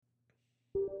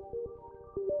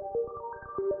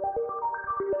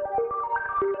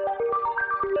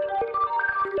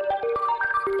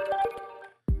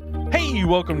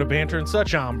welcome to Banter and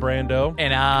Such. I'm Brando.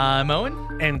 And I'm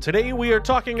Owen. And today we are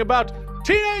talking about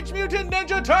Teenage Mutant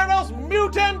Ninja Turtles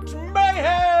Mutant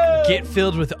Mayhem! Get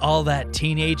filled with all that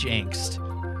teenage angst.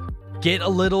 Get a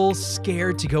little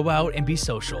scared to go out and be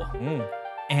social.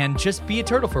 And just be a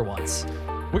turtle for once.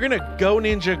 We're gonna go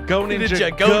ninja, go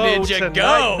ninja, go ninja, tonight,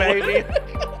 go! baby.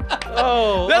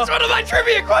 Oh, That's one of my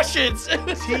trivia questions! Turtle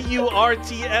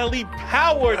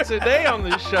power today on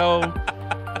the show.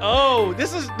 Oh,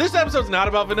 this episode's not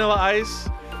about Vanilla Ice,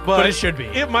 but it should be.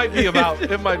 It might be about.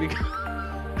 It might be.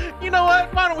 You know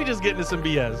what? Why don't we just get into some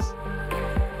BS?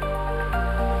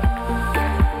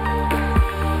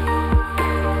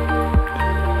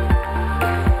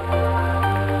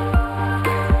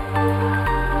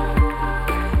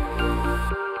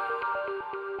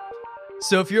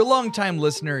 So if you're a longtime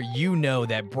listener, you know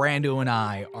that Brando and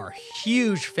I are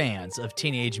huge fans of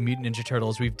Teenage Mutant Ninja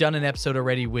Turtles. We've done an episode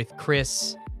already with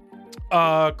Chris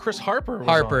Harper.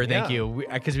 Harper, thank you.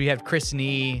 Because we have Chris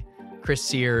Nee, Chris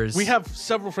Sears. We have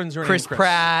several friends who are Chris named Chris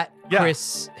Pratt, Yeah.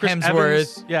 Chris Chris Hemsworth,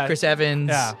 Evans. Yeah. Chris Evans.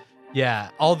 Yeah. Yeah,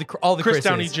 all the Chris Chris's.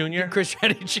 Downey Jr. Chris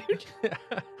Downey Jr.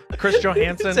 Chris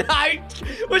Johansson. I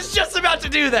was just about to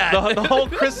do that. The whole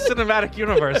Chris cinematic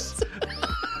universe.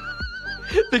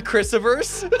 The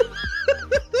Chrisiverse.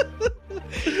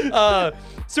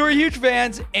 So we're huge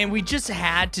fans, and we just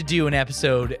had to do an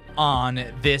episode on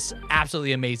this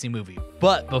absolutely amazing movie.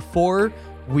 But before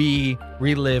we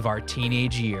relive our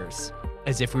teenage years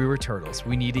as if we were turtles,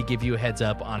 we need to give you a heads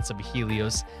up on some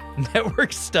Helios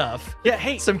Network stuff. Yeah,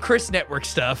 hey. Some Chris Network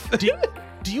stuff. Do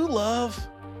you love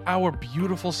our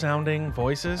beautiful sounding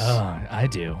voices? Oh, I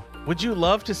do. Would you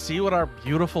love to see what our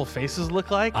beautiful faces look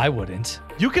like? I wouldn't.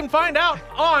 You can find out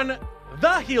on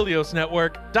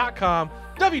theheliosnetwork.com,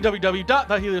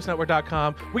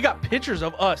 www.theheliosnetwork.com. We got pictures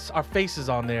of us, our faces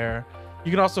on there. You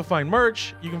can also find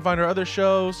merch. You can find our other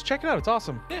shows. Check it out. It's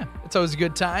awesome. Yeah, it's always a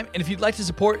good time. And if you'd like to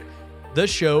support the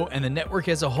show and the network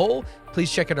as a whole,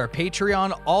 please check out our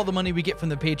Patreon. All the money we get from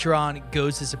the Patreon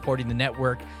goes to supporting the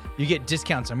network. You get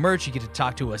discounts on merch. You get to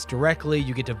talk to us directly.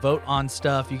 You get to vote on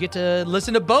stuff. You get to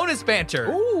listen to bonus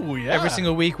banter. Ooh, yeah. Every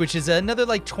single week, which is another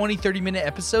like 20, 30-minute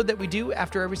episode that we do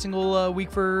after every single week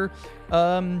for,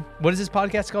 what is this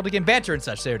podcast called again? Banter and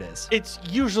Such. There it is. It's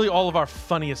usually all of our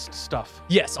funniest stuff.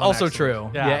 Yes, on also accident.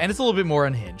 true. Yeah. And it's a little bit more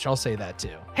unhinged. I'll say that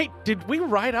too. Hey, did we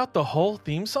write out the whole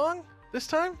theme song this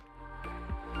time?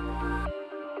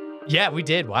 Yeah, we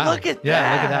did. Wow. Look at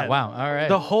Yeah, look that. at that. Wow. All right.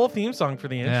 The whole theme song for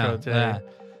the intro today. Yeah.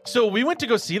 So we went to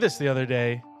go see this the other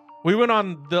day. We went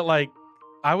on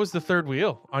I was the third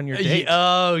wheel on your date.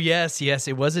 Oh, yes.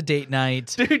 It was a date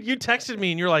night. Dude, you texted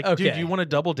me and you're like, Okay. dude, do you want a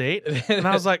double date? And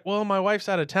I was like, well, my wife's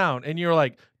out of town. And you're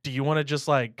like, do you want to just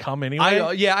come anyway?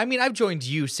 I've joined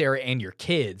you, Sarah, and your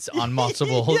kids on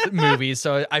multiple movies,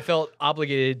 so I felt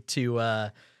obligated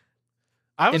to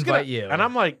invite you. And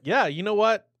I'm like, yeah, you know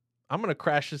what? I'm going to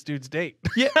crash this dude's date.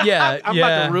 Yeah, I'm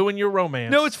about to ruin your romance.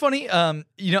 No, it's funny. I'm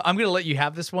going to let you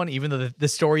have this one, even though the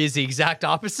story is the exact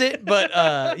opposite. But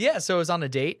so I was on a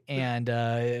date, and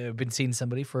I've been seeing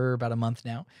somebody for about a month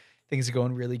now. Things are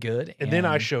going really good. And then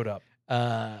I showed up.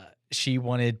 She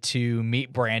wanted to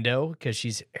meet Brando because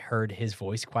she's heard his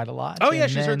voice quite a lot. Oh, yeah,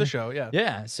 she's heard the show, yeah.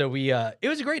 Yeah, so we it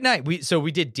was a great night. We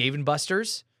did Dave &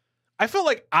 Buster's. I felt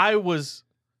like I was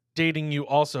dating you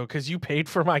also because you paid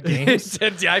for my games.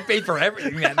 I paid for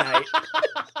everything that night.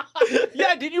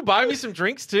 Yeah, did you buy me some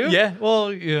drinks too? Yeah,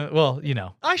 well, you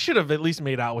know. I should have at least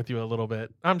made out with you a little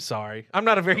bit. I'm sorry. I'm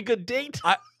not a very good date.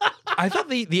 I thought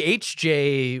the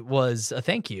HJ was a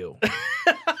thank you.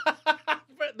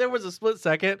 There was a split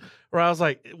second where I was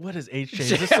like, what is HJ? Is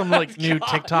this some new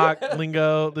TikTok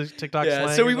lingo, this TikTok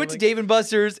slang? So we went to Dave &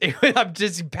 Buster's. I'm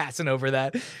just passing over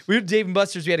that. We went to Dave &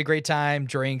 Buster's. We had a great time,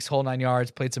 drinks, whole 9 yards,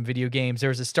 played some video games. There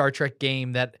was a Star Trek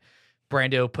game that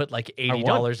Brando put like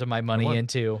 $80 of my money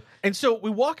into. And so we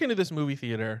walk into this movie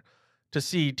theater to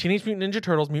see Teenage Mutant Ninja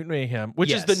Turtles Mutant Mayhem,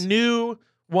 which is the new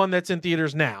one that's in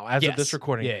theaters now as of this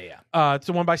recording. Yeah. It's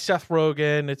the one by Seth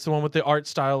Rogen. It's the one with the art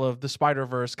style of the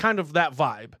Spider-Verse, kind of that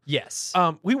vibe. Yes.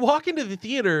 We walk into the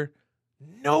theater,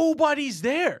 nobody's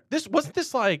there. Wasn't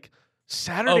this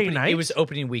Saturday night? It was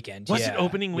opening weekend. Was it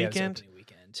opening weekend? Yeah, it was opening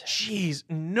weekend. Jeez,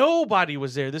 nobody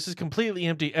was there. This is completely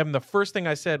empty. And the first thing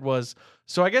I said was,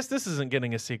 so I guess this isn't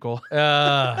getting a sequel.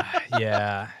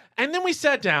 Yeah. And then we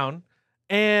sat down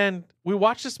and we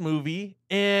watched this movie,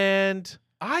 and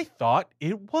I thought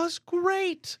it was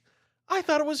great. I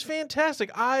thought it was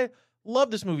fantastic. I love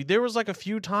this movie. There was a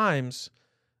few times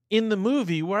in the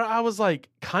movie where I was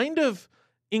kind of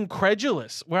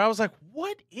incredulous, where I was like,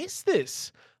 what is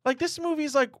this? This movie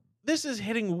is this is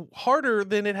hitting harder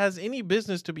than it has any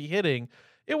business to be hitting.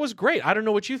 it was great. I don't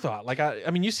know what you thought. Like, I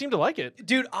mean, you seem to like it.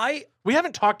 Dude, We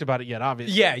haven't talked about it yet,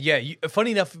 obviously. Yeah.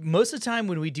 Funny enough, most of the time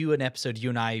when we do an episode, you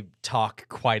and I talk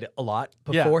quite a lot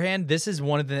beforehand. This is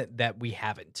one of the that we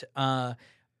haven't. I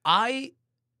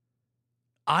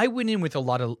went in with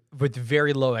with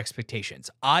very low expectations.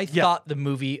 I thought the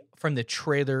movie from the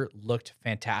trailer looked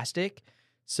fantastic.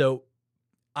 So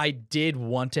I did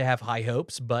want to have high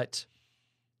hopes, but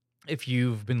if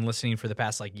you've been listening for the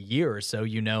past like year or so,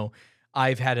 you know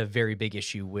I've had a very big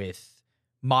issue with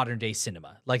modern day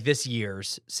cinema, like this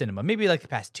year's cinema, maybe like the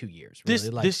past 2 years.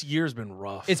 Really. This year's been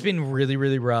rough. It's been really,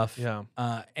 really rough. Yeah.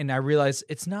 And I realize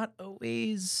it's not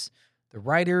always the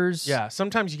writers. Yeah,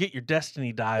 sometimes you get your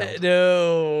destiny dialed.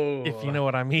 No. If you know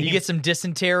what I mean. You get some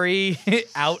dysentery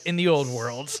out in the old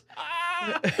world.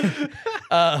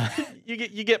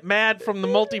 You get mad from the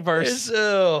multiverse.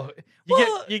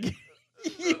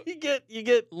 You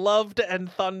get loved and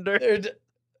thunder.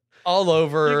 All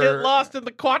over. You get lost in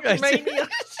the Quantumania.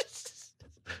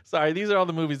 Sorry, these are all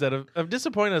the movies that have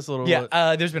disappointed us a little bit.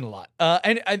 Yeah, there's been a lot.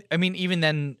 And I mean, even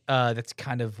then, that's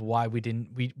kind of why we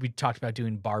talked about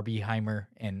doing Barbieheimer,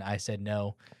 and I said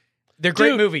no. They're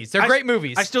great movies. They're great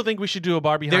movies. I still think we should do a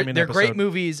Barbieheimer episode. They're great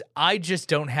movies. I just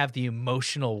don't have the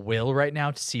emotional will right now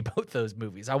to see both those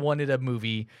movies. I wanted a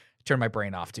movie to turn my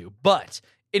brain off to. But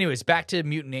anyways, back to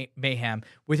Mutant Mayhem.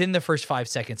 Within the first 5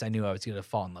 seconds, I knew I was going to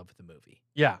fall in love with the movie.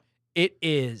 Yeah. It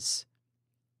is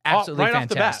absolutely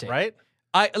fantastic. Off the bat, right?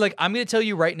 I'm going to tell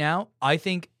you right now, I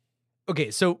think,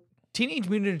 okay, so Teenage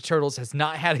Mutant Ninja Turtles has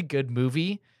not had a good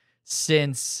movie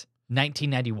since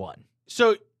 1991.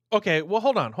 So, okay, well,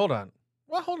 hold on.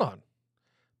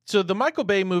 So the Michael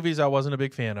Bay movies I wasn't a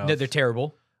big fan of. No, they're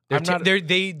terrible.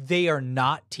 They are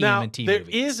not TMNT movies. There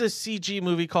is a CG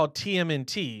movie called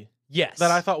TMNT. Yes.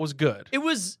 That I thought was good. I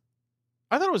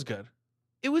thought it was good.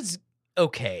 It was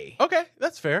okay. Okay,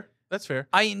 that's fair.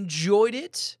 I enjoyed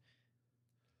it.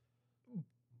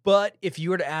 But if you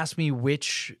were to ask me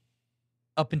which,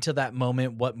 up until that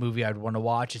moment, what movie I'd want to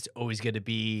watch, it's always going to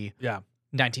be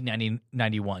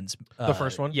 1991's. The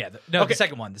first one? Yeah. The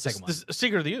second one. The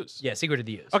Secret of the Ooze. Yeah, Secret of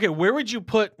the Ooze. Okay, where would you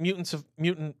put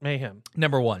Mutant Mayhem?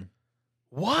 Number 1.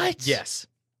 What? Yes.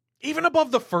 Even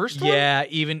above the first one?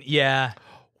 Yeah.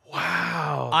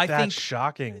 Wow. I that's think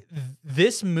shocking.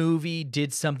 This movie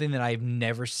did something that I've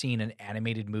never seen an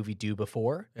animated movie do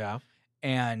before. Yeah.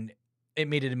 And it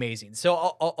made it amazing. So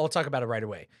I'll talk about it right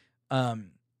away. I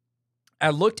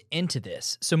looked into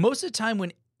this. So most of the time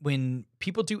when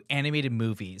people do animated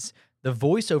movies, the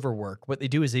voiceover work, what they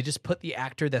do is they just put the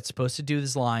actor that's supposed to do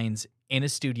his lines in a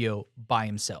studio by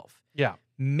himself. Yeah.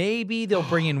 Maybe they'll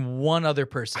bring in one other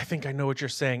person. I think I know what you're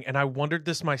saying, and I wondered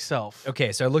this myself.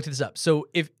 Okay, so I looked this up. So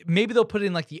if maybe they'll put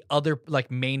in like the other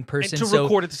like main person and to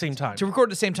record at the same time.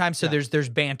 So there's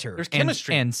banter, there's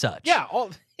chemistry and such. Yeah.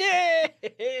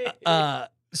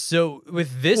 So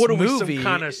with this movie, movie, what are we, some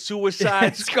kind of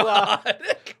Suicide Squad?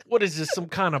 What is this? Some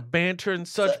kind of banter and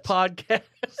such podcast?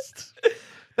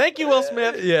 Thank you, Will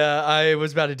Smith. Yeah, I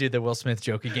was about to do the Will Smith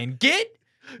joke again. Get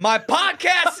my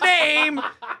podcast name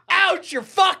out your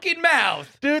fucking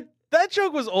mouth, dude. That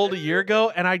joke was old a year ago,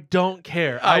 and I don't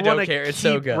care. I don't care. It's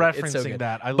so good. Referencing it's so good.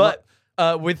 that.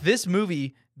 With this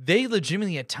movie, they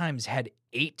legitimately at times had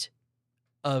 8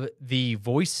 of the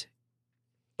voice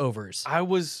overs. I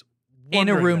was in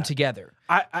a room together.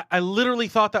 I literally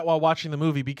thought that while watching the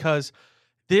movie because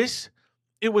it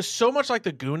was so much like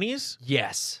the Goonies.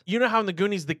 Yes. You know how in the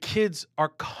Goonies the kids are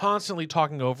constantly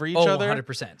talking over each other?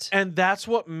 100%. And that's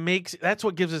what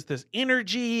gives us this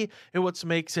energy and what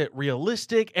makes it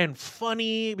realistic and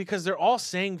funny because they're all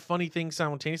saying funny things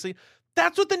simultaneously.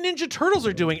 That's what the Ninja Turtles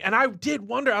are doing. And I did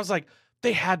wonder, I was like,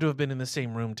 they had to have been in the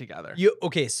same room together.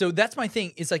 Okay, so that's my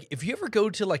thing. It's like if you ever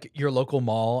go to like your local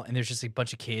mall and there's just a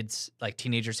bunch of kids, like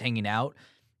teenagers hanging out,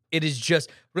 it is just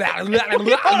hold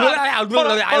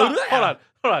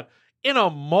on. In a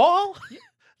mall?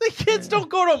 The kids don't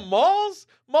go to malls.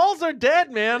 Malls are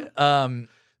dead, man.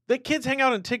 The kids hang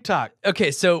out on TikTok.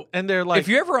 Okay, so and they're like, if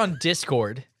you're ever on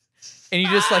Discord and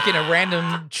you're just like in a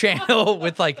random channel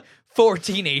with like 4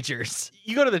 teenagers,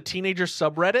 you go to the teenager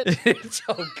subreddit.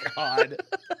 Oh God,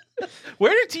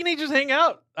 where do teenagers hang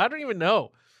out? I don't even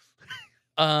know.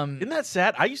 Isn't that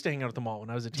sad? I used to hang out at the mall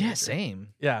when I was a teenager. Yeah, same.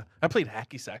 Yeah, I played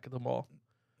hacky sack at the mall.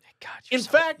 God, in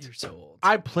fact, you're so old.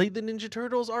 I played the Ninja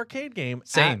Turtles arcade game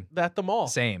at the mall.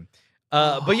 Same.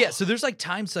 But yeah, so there's like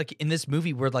times like in this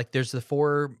movie where like there's the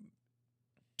 4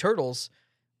 turtles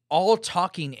all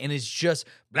talking and it's just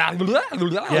blah, blah, blah,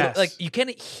 blah. Yes. Like you can't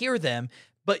hear them,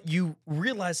 but you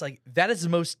realize like that is the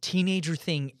most teenager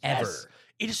thing ever. Yes.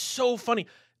 It is so funny.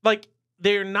 Like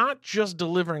they're not just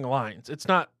delivering lines. It's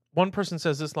not one person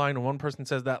says this line and one person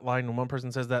says that line and one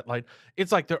person says that line.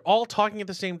 It's like they're all talking at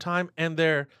the same time and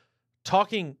they're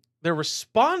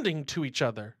responding to each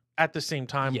other at the same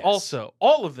time. Yes. Also,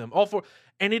 all of them, all four.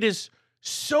 And it is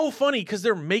so funny because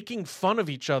they're making fun of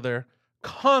each other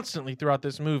constantly throughout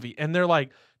this movie. And they're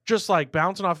like, just like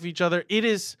bouncing off of each other.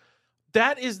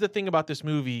 That is the thing about this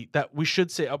movie that we should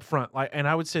say up front. Like, and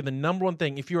I would say the number one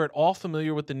thing, if you're at all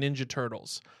familiar with the Ninja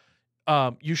Turtles,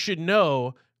 you should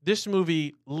know this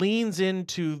movie leans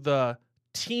into the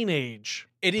teenage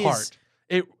part.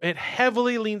 It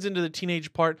heavily leans into the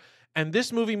teenage part. And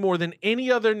this movie, more than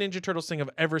any other Ninja Turtles thing I've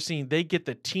ever seen, they get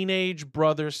the teenage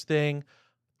brothers thing.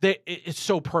 It's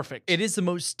so perfect. It is the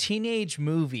most teenage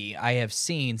movie I have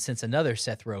seen since another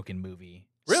Seth Rogen movie.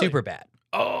 Really? Superbad.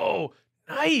 Oh,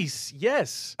 nice.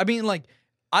 Yes. I mean, like,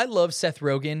 I love Seth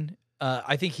Rogen.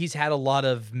 I think he's had a lot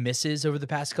of misses over the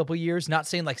past couple of years. Not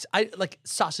saying like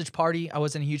Sausage Party, I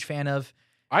wasn't a huge fan of.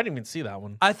 I didn't even see that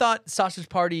one. I thought Sausage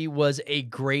Party was a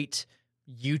great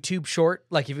YouTube short.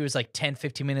 Like if it was like 10,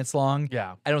 15 minutes long,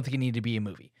 Yeah. I don't think it needed to be a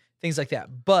movie. Things like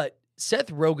that. But Seth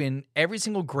Rogen, every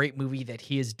single great movie that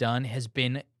he has done has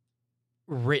been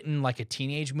written like a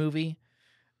teenage movie.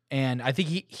 And I think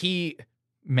he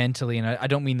mentally, and I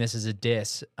don't mean this as a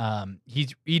diss,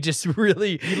 he just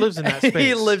really... He lives in that space.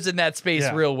 He lives in that space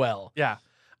Yeah. real well. Yeah.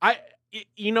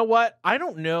 You know what? I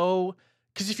don't know.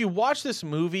 Because if you watch this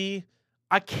movie,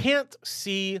 I can't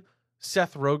see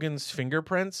Seth Rogen's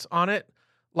fingerprints on it.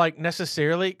 Like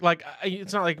necessarily, like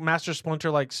it's not like Master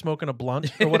Splinter like smoking a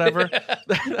blunt or whatever.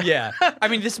 Yeah, I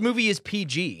mean this movie is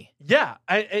PG. Yeah,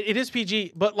 it is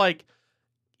PG, but like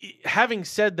having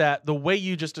said that, the way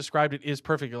you just described it is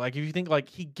perfect. Like if you think like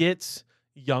he gets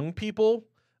young people,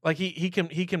 like he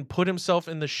can put himself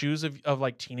in the shoes of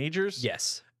like teenagers,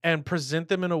 Yes, and present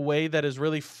them in a way that is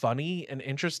really funny and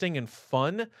interesting and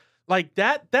fun. Like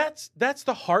that's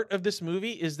the heart of this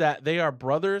movie, is that they are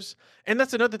brothers. And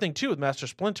that's another thing too with Master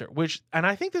Splinter, and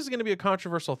I think this is going to be a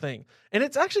controversial thing. And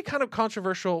it's actually kind of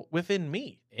controversial within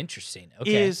me. interesting.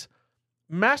 Okay,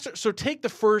 So take the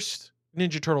first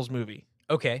Ninja Turtles movie,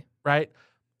 okay, right?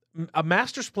 A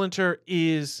Master Splinter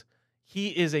is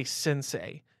a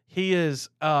sensei. He's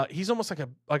almost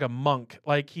like a monk.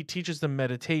 Like he teaches them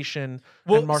meditation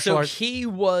and martial arts. He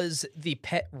was the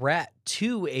pet rat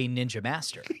to a ninja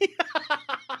master.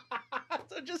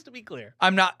 So just to be clear, I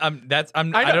don't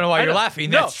know why you're laughing.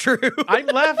 No. That's true. I'm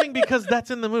laughing because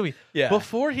that's in the movie. Yeah.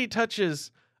 Before he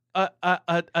touches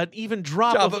an even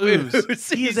drop of ooze,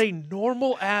 he is a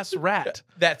normal ass rat.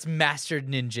 That's mastered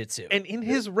ninjutsu. And in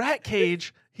his rat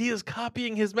cage, he is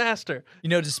copying his master. You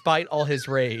know, despite all his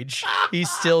rage, he's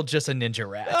still just a ninja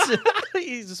rat.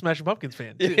 He's a Smashing Pumpkins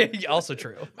fan too. Also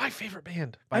true. My favorite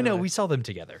band. by I the know, way. we saw them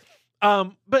together.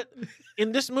 But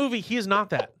in this movie, he is not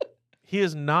that. He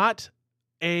is not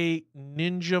a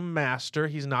ninja master.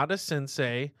 He's not a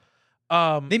sensei.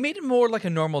 They made him more like a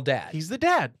normal dad. He's the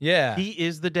dad. Yeah. He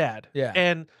is the dad. Yeah.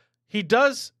 And he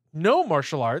does know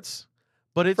martial arts,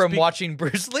 but it's From watching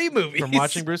Bruce Lee movies. from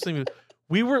watching Bruce Lee movies.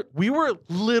 We were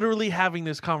literally having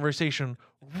this conversation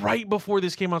right before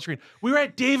this came on screen. We were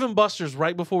at Dave and Buster's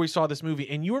right before we saw this movie,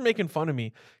 and you were making fun of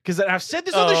me because I've said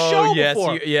this on the show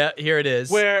before. Yeah, here it is.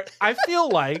 Where I feel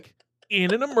like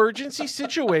in an emergency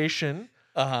situation,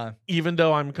 even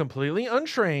though I'm completely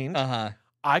untrained,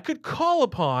 I could call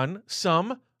upon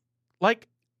some like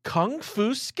kung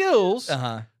fu skills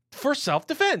for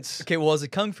self-defense. Okay, well, is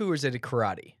it kung fu or is it a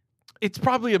karate? It's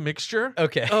probably a mixture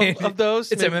Okay. of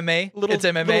those. It's Maybe MMA? It's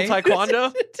MMA? Little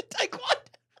taekwondo.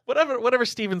 Taekwondo. Whatever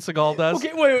Steven Seagal does.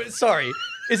 Okay, wait, sorry.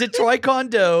 Is it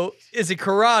taekwondo? Is it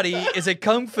karate? Is it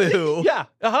kung fu? Yeah.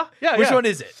 Yeah. Which one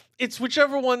is it? It's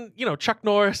whichever one, Chuck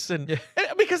Norris and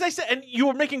because I said, and you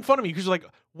were making fun of me because you're like,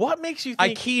 what makes you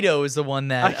think Aikido is the one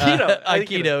that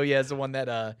Aikido. yeah, is the one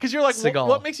that because you're like, Seagal.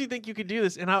 what makes you think you could do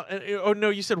this? And oh no,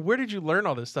 you said, where did you learn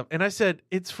all this stuff? And I said,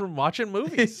 it's from watching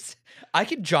movies. I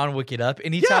could John Wick it up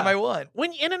anytime I want.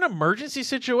 When in an emergency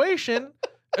situation,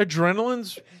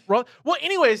 adrenaline's wrong. Well,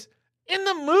 anyways, in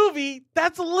the movie,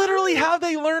 that's literally how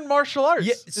they learn martial arts.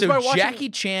 Yeah, is by watching... Jackie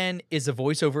Chan is a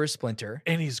voiceover of Splinter.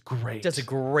 And he's great. Does a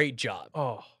great job.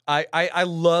 Oh. I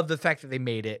love the fact that they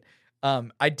made it.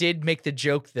 I did make the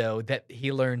joke, though, that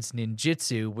he learns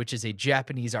ninjutsu, which is a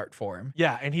Japanese art form.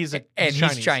 Yeah, and he's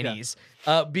Chinese.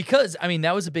 Yeah. Because, I mean,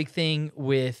 that was a big thing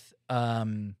with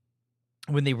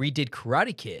when they redid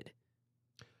Karate Kid.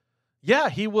 Yeah,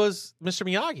 he was Mr.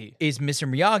 Miyagi. Is Mr.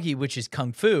 Miyagi, which is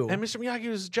Kung Fu. And Mr. Miyagi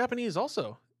was Japanese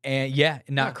also. And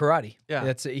not karate.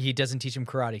 Yeah. He doesn't teach him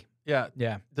karate. Yeah.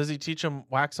 Yeah. Does he teach him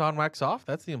wax on, wax off?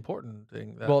 That's the important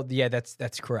thing. Well, yeah, that's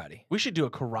karate. We should do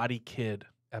a Karate Kid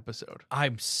episode.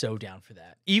 I'm so down for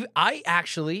that. Even I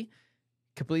actually,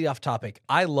 completely off topic,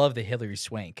 I love the Hilary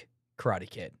Swank Karate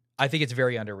Kid. I think it's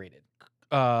very underrated.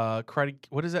 Karate.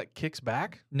 What is that? Kicks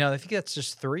back. No, I think that's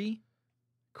just 3.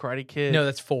 Karate Kid. No,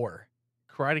 that's 4.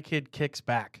 Karate Kid kicks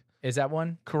back. Is that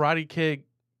one? Karate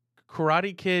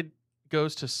Kid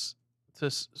goes to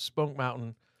Spunk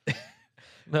Mountain.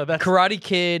 No, that's Karate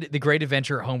Kid: The Great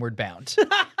Adventure at Homeward Bound.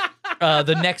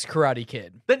 The next Karate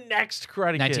Kid. the next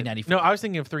Karate Kid. 1994. No, I was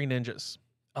thinking of Three Ninjas.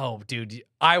 Oh, dude,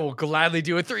 I will gladly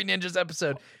do a Three Ninjas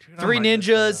episode. Dude, I Three might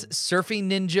just, Ninjas, Surfing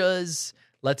Ninjas.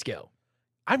 Let's go.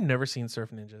 I've never seen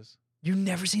Surf Ninjas. You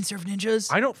never seen Surf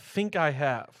Ninjas? I don't think I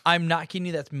have. I'm not kidding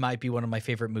you. That might be one of my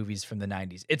favorite movies from the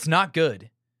 90s. It's not good.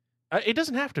 It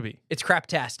doesn't have to be. It's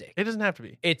craptastic. It doesn't have to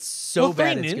be. It's so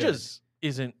bad. Three it's Ninjas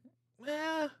isn't.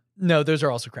 No, those are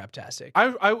also craptastic.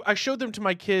 I showed them to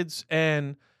my kids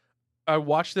and I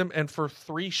watched them, and for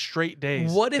 3 straight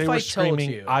days, What if they were I told screaming,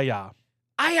 you? "Aya!"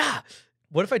 Aya!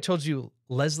 What if I told you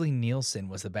Leslie Nielsen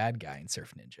was the bad guy in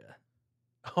Surf Ninja?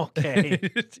 Okay,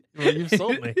 well, you've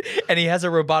sold me. And he has a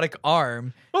robotic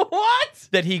arm What?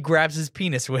 that he grabs his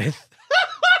penis with.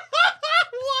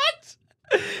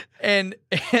 What? And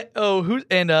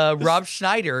Rob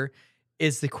Schneider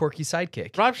is the quirky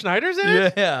sidekick. Rob Schneider's in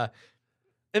it? Yeah.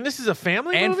 And this is a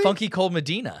family And movie? Funky Cold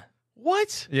Medina.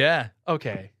 What? Yeah.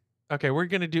 Okay, we're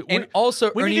gonna do. And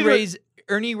also we need to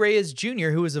Ernie Reyes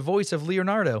Jr., who is the voice of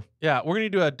Leonardo. Yeah, we're gonna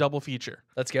do a double feature: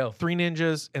 Let's go. Three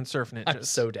Ninjas and Surf Ninjas. I'm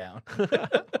so down.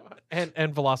 and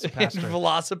And Velocipaster.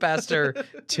 Velocipaster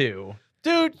 2.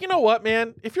 Dude, you know what,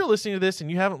 man? If you're listening to this and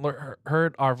you haven't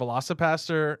heard our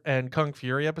Velocipaster and Kung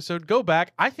Fury episode, go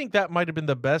back. I think that might have been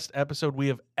the best episode we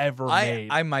have ever made.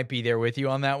 I might be there with you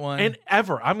on that one. And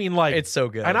ever. I mean, like, it's so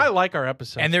good. and I like our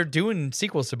episodes. And they're doing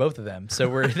sequels to both of them,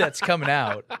 so that's coming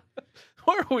out.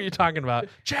 What were you talking about?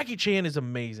 Jackie Chan is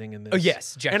amazing in this. Oh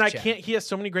yes, Jackie and I Chan. can't. He has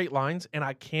so many great lines, and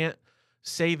I can't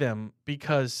say them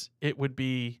because it would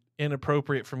be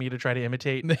inappropriate for me to try to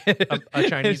imitate a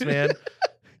Chinese man.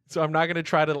 So I'm not going to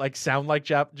try to like sound like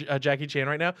Jackie Chan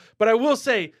right now. But I will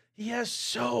say he has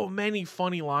so many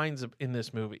funny lines in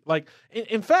this movie. Like,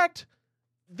 in fact,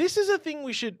 this is a thing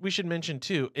we should mention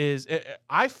too. Is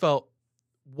I felt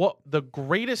what the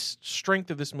greatest strength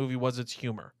of this movie was its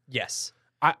humor. Yes.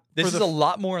 This is a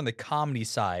lot more on the comedy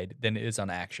side than it is on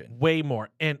action. Way more.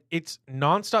 And it's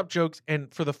nonstop jokes.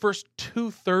 And for the first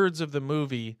 2/3 of the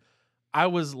movie, I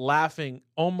was laughing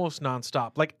almost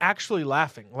nonstop, like actually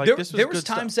laughing. Like there was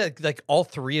times that like all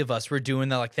 3 of us were doing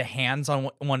the hands on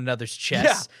one another's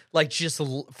chests, like just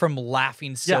from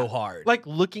laughing so hard, like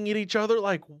looking at each other,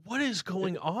 like what is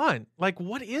going on? Like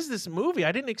what is this movie?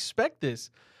 I didn't expect this.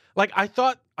 Like I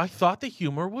thought the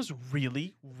humor was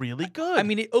really, really good. I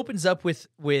mean, it opens up with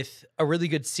a really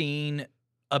good scene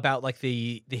about like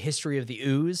the history of the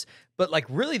ooze, but like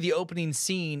really the opening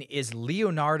scene is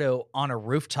Leonardo on a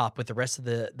rooftop with the rest of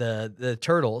the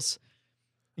turtles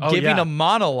giving a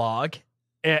monologue.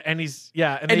 And he's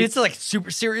and it's like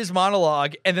super serious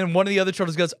monologue, and then one of the other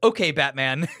turtles goes, "Okay,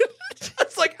 Batman."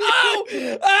 It's like, oh,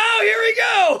 here we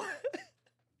go.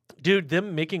 Dude,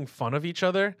 them making fun of each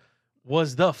other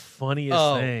was the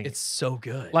funniest thing. It's so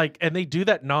good. Like, and they do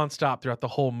that nonstop throughout the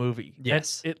whole movie.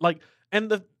 Yes.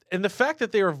 And the fact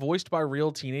that they are voiced by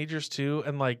real teenagers too,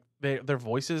 and like their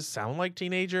voices sound like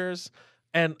teenagers.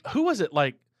 And who was it?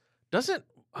 Like, doesn't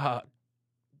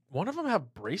one of them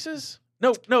have braces?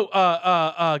 No,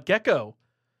 Gecko.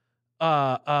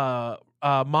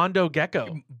 Mondo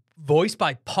Gecko. Voiced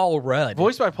by Paul Rudd.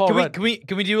 Rudd. Can we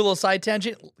do a little side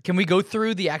tangent? Can we go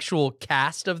through the actual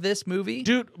cast of this movie?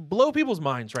 Dude, blow people's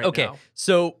minds right now. Okay,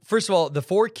 so first of all, the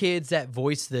 4 kids that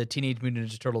voice the Teenage Mutant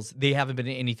Ninja Turtles, they haven't been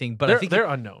in anything, but I think they're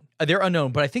unknown. They're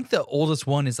unknown, but I think the oldest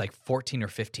one is like 14 or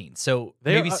 15, so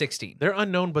maybe 16. They're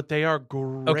unknown, but they are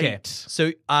great. Okay,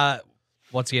 so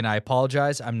once again, I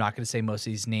apologize. I'm not going to say most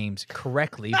of these names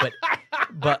correctly,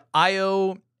 but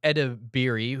Io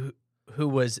Edebiri, who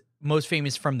was most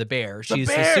famous from The Bear. She's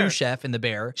the sous chef in The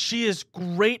Bear. She is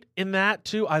great in that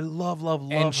too. I love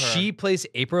and her. She plays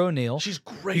April O'Neil. She's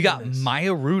great. You got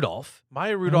Maya Rudolph.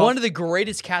 One of the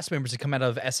greatest cast members to come out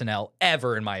of SNL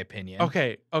ever, in my opinion.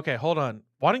 Okay, hold on.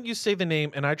 Why don't you say the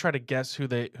name and I try to guess who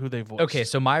they voiced? Okay,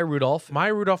 so Maya Rudolph.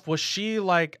 Was she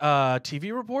like a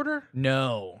TV reporter?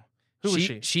 No. Who is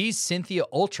she? She's Cynthia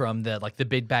Ultram, the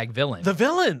big bag villain. The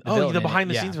villain. The villain behind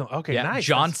the scenes villain. Okay, nice.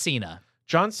 John Cena.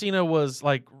 John Cena was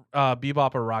like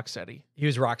Bebop or Rocksteady. He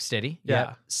was Rocksteady.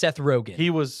 Yeah. Seth Rogen. He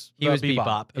was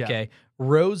Bebop. Yeah. Okay.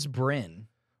 Rose Byrne.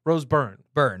 Rose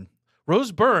Byrne.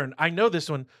 I know this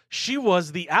one. She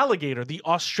was the alligator, the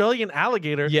Australian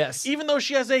alligator. Yes. Even though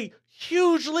she has a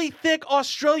hugely thick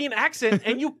Australian accent,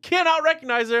 and you cannot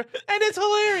recognize her, and it's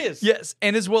hilarious. Yes,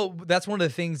 and as well, that's one of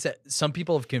the things that some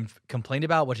people have complained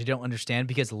about, which I don't understand,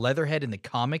 because Leatherhead in the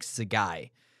comics is a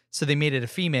guy, so they made it a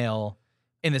female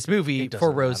in this movie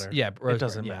for Rose. Matter. Yeah, Rose. It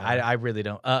doesn't yeah, matter. I really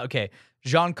don't. Okay,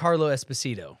 Giancarlo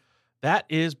Esposito. That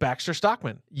is Baxter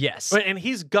Stockman. Yes, And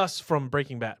he's Gus from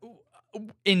Breaking Bad.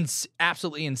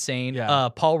 absolutely insane. Yeah.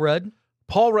 Paul Rudd.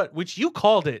 Paul Rudd, which you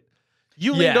called it.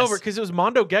 You leaned Yes. over because it was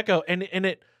Mondo Gecko, and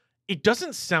it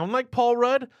doesn't sound like Paul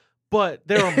Rudd, but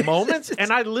there are moments,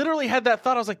 and I literally had that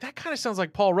thought. I was like, that kind of sounds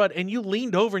like Paul Rudd. And you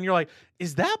leaned over, and you're like,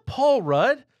 is that Paul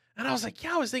Rudd? And I was like,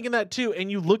 yeah, I was thinking that too.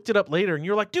 And you looked it up later, and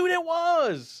you're like, dude, it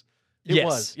was. It Yes.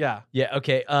 was, yeah. Yeah.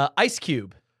 Okay. Ice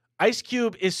Cube. Ice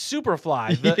Cube is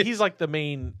Superfly. He's like the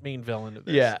main villain of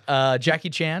this. Yeah. Jackie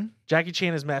Chan. Jackie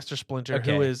Chan is Master Splinter,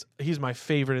 Okay. he's my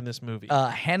favorite in this movie.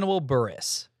 Hannibal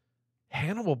Buress.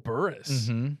 Hannibal Buress.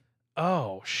 Mm-hmm.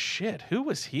 Oh shit, who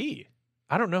was he?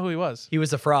 I don't know who he was. He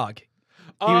was a frog.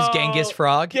 He was Genghis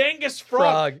Frog. Genghis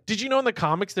Frog. Did you know in the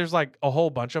comics there's like a whole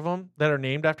bunch of them that are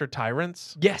named after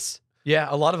tyrants? Yes. Yeah,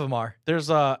 a lot of them are. There's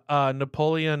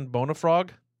Napoleon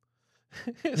Bonafrog.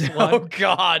 Oh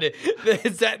God,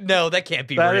 is that no? That can't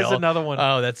be That real. is another one.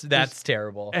 Oh, that's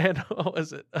terrible. And what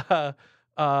was it?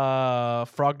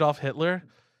 Frogdolf Hitler.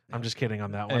 I'm just kidding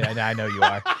on that one. Yeah, I know you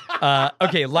are.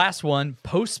 Okay, last one.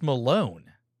 Post Malone.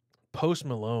 Post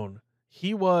Malone.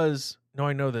 He was. No,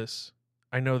 I know this.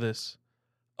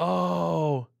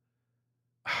 Oh,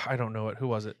 I don't know it. Who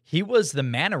was it? He was the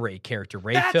Manta Ray character,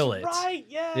 Ray That's Fillet. right.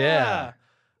 Yeah. Yeah.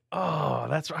 Oh,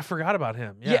 I forgot about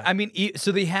him. Yeah, I mean,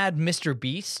 so they had Mr.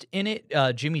 Beast in it,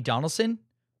 Jimmy Donaldson,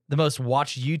 the most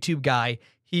watched YouTube guy.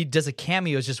 He does a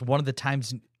cameo as just one of the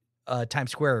Times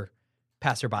Square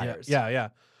passerbyers. Yeah.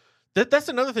 That's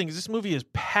another thing. Is this movie is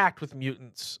packed with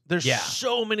mutants. There's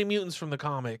so many mutants from the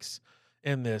comics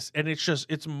in this, and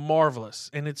it's marvelous,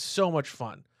 and it's so much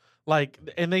fun. Like,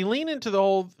 and they lean into the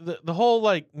whole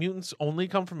like mutants only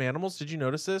come from animals. Did you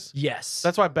notice this? Yes.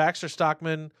 That's why Baxter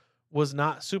Stockman was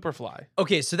not Superfly.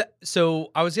 Okay,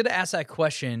 so I was going to ask that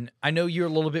question. I know you're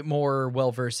a little bit more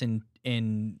well versed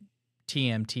in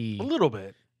TMT A little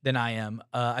bit. than I am.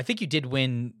 I think you did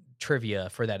win trivia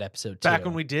for that episode too. Back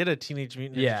when we did a Teenage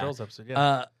Mutant Ninja Turtles episode.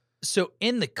 Yeah. So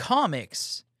in the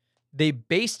comics, they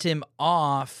based him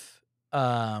off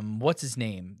what's his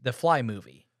name? The Fly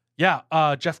movie. Yeah,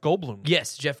 Jeff Goldblum.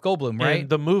 Yes, Jeff Goldblum, right? And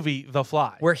the movie The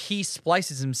Fly. Where he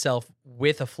splices himself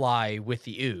with a fly with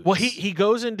the ooze. Well, he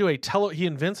goes into he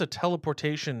invents a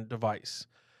teleportation device,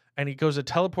 and he goes to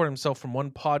teleport himself from one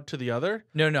pod to the other.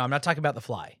 No, I'm not talking about the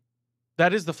Fly.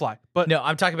 That is The Fly. But no,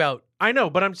 I'm talking about. I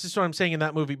know, but I'm just what I'm saying in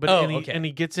that movie. But and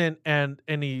he gets in, and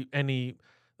the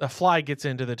Fly gets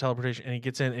into the teleportation, and he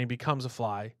gets in, and he becomes a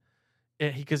fly,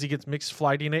 because he gets mixed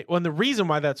fly DNA. Well, and the reason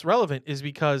why that's relevant is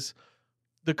because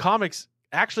the comics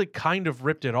actually kind of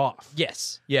ripped it off.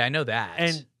 Yes. Yeah, I know that.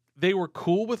 And they were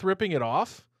cool with ripping it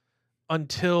off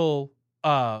until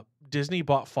Disney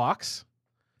bought Fox,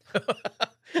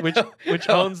 which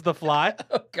owns The Fly.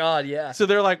 Oh God, yeah. So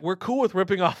they're like, we're cool with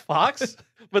ripping off Fox,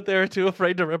 but they're too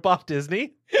afraid to rip off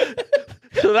Disney.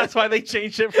 So that's why they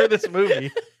changed it for this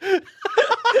movie.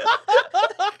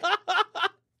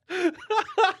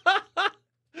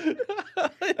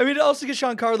 I mean, it also gets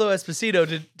Giancarlo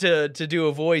Esposito to do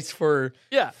a voice for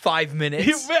 5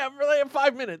 minutes. Really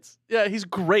 5 minutes. Yeah, he's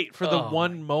great for the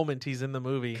one moment he's in the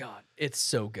movie. God, it's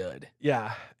so good.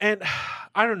 Yeah, and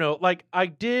I don't know. Like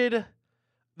the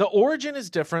origin is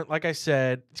different. Like I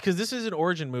said, because this is an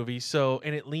origin movie. So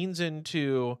and it leans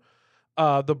into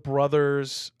the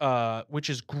brothers, which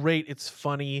is great. It's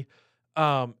funny.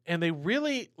 And they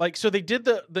really so they did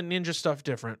the ninja stuff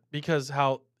different because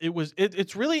how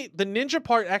it's really the ninja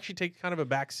part actually takes kind of a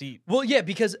back seat. Well, yeah,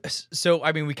 because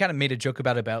I mean, we kind of made a joke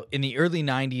about in the early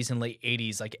 90s and late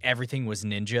 80s, like everything was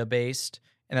ninja based.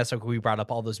 And that's like we brought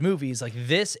up all those movies like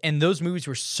this. And those movies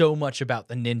were so much about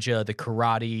the ninja, the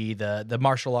karate, the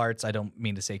martial arts. I don't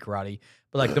mean to say karate,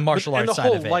 but like the martial arts side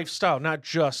of it. And the whole lifestyle, not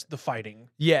just the fighting.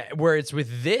 Yeah, where it's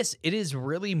with this, it is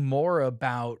really more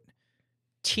about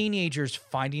teenagers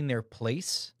finding their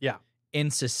place in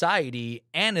society,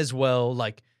 and as well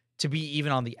like to be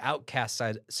even on the outcast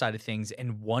side of things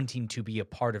and wanting to be a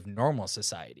part of normal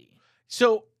society.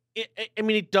 So I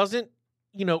mean, it doesn't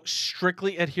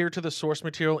strictly adhere to the source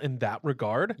material in that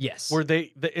regard. Yes, where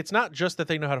it's not just that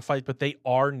they know how to fight, but they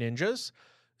are ninjas.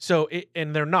 So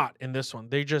and they're not in this one.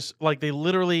 They just they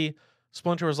literally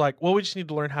Splinter was like, well, we just need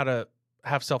to learn how to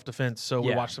have self-defense. So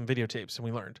we watched some videotapes and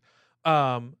we learned.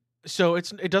 So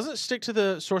it doesn't stick to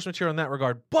the source material in that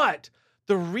regard, but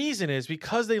the reason is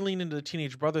because they lean into the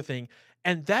teenage brother thing,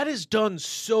 And that is done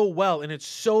so well, and it's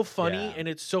so funny, Yeah. and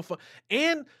it's so fun.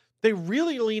 And they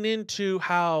really lean into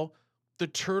how the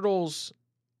turtles,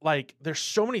 like, there's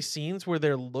so many scenes where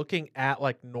they're looking at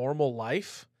like normal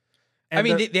life. I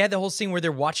mean, they had the whole scene where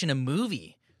they're watching a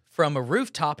movie from a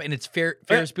rooftop, and it's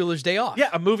Ferris Bueller's Day Off. yeah,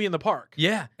 a movie in the park.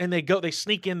 Yeah. And they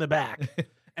sneak in the back,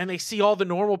 and they see all the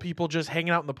normal people just hanging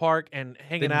out in the park and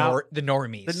hanging out. The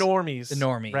normies. The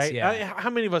normies, right? Yeah. How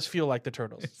many of us feel like the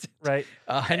turtles, right?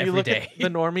 And you every look day. at the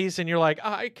normies, and you're like,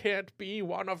 I can't be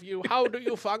one of you. How do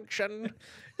you function?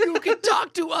 You can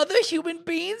talk to other human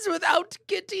beings without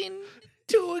getting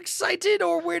too excited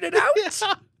or weirded out.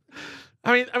 Yeah.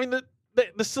 I mean,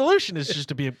 the solution is just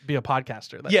to be a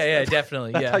podcaster. Yeah,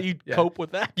 definitely. That's yeah. how you cope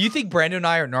with that. You think Brandon and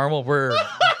I are normal? We're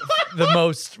the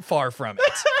most far from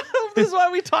it. This is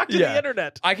why we talk to the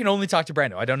internet. I can only talk to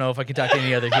Brando. I don't know if I can talk to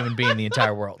any other human being in the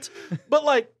entire world. But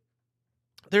like,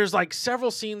 there's like several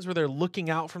scenes where they're looking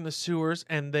out from the sewers,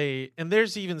 and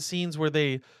there's even scenes where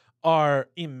they are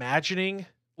imagining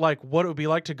like what it would be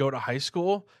like to go to high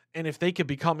school, and if they could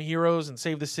become heroes and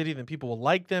save the city, then people will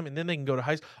like them, and then they can go to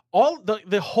high school.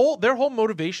 Their whole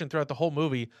motivation throughout the whole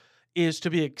movie is to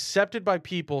be accepted by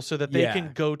people so that they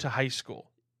can go to high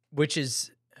school, which is.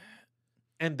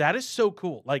 And that is so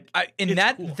cool. Like,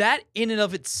 that in and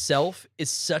of itself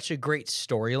is such a great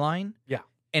storyline. Yeah.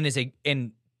 And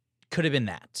could have been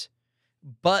that.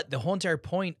 But the whole entire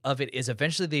point of it is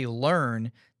eventually they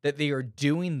learn that they are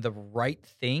doing the right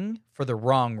thing for the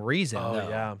wrong reason.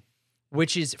 Yeah.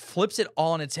 Which flips it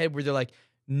all on its head, where they're like,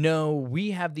 no,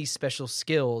 we have these special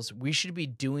skills. We should be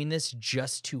doing this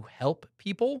just to help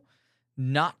people,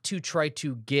 not to try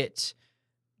to get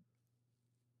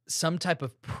some type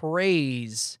of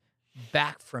praise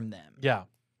back from them. Yeah.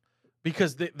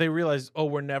 Because they realize,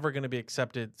 we're never going to be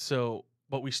accepted,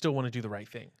 but we still want to do the right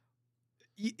thing.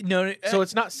 No, so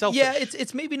it's not selfish. Yeah,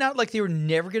 it's maybe not like they were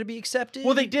never going to be accepted.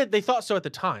 Well, they did. They thought so at the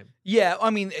time. Yeah, I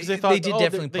mean, they did definitely play into that a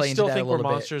little bit. They still think we're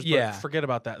monsters, yeah. But forget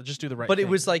about that. Just do the right thing. But it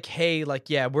was like, hey, like,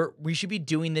 yeah, we should be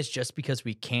doing this just because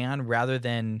we can, rather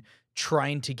than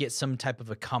trying to get some type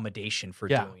of accommodation for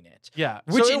doing it. Yeah,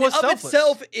 which so in of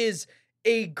itself is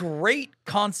a great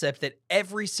concept that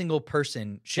every single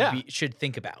person should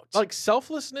think about. Like,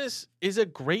 selflessness is a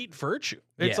great virtue.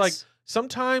 It's like,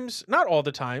 sometimes, not all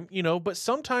the time, but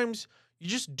sometimes you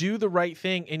just do the right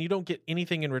thing and you don't get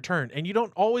anything in return. And you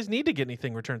don't always need to get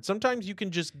anything in return. Sometimes you can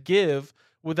just give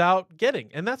without getting,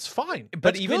 and that's fine.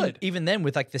 But even then,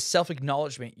 with like the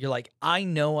self-acknowledgement, you're like, I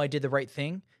know I did the right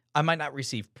thing. I might not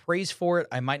receive praise for it.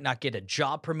 I might not get a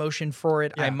job promotion for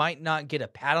it. Yeah. I might not get a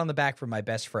pat on the back from my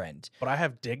best friend. But I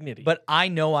have dignity. But I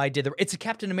know I did it's a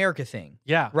Captain America thing.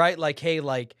 Yeah. Right? Like, hey,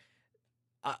 like,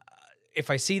 if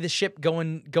I see the ship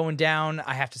going down,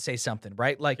 I have to say something,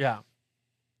 right? Like,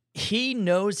 he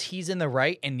knows he's in the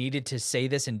right and needed to say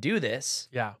this and do this.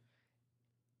 Yeah.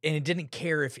 And it didn't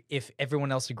care if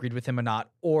everyone else agreed with him or not,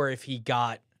 or if he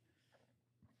got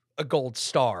a gold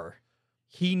star.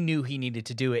 He knew he needed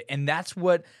to do it. And that's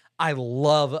what I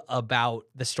love about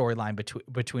the storyline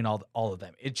between all of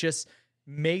them. It just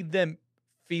made them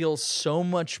feel so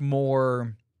much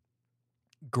more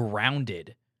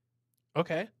grounded.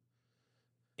 Okay.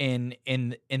 In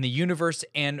the universe,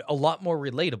 and a lot more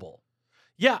relatable.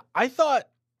 Yeah, I thought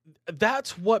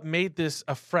that's what made this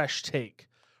a fresh take,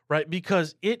 right?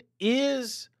 Because it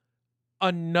is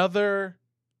another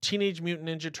Teenage Mutant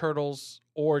Ninja Turtles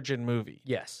origin movie.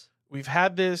 Yes. We've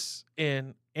had this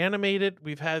in animated,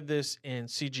 we've had this in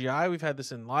CGI, we've had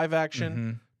this in live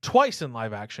action, twice in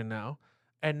live action now,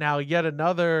 and now yet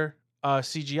another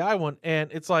CGI one.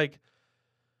 And it's like,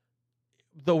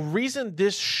 the reason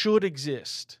this should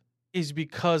exist is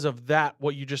because of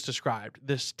what you just described.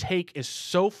 This take is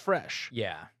so fresh.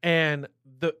 Yeah. And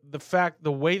the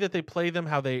way that they play them,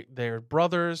 how they're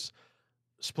brothers,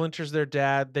 Splinter's their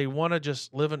dad, they want to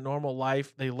just live a normal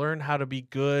life. They learn how to be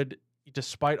good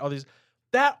despite all these.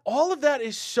 All of that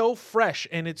is so fresh,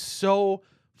 and it's so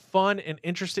fun and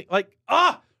interesting. Like,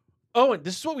 Owen,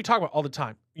 this is what we talk about all the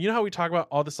time. You know how we talk about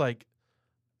all this like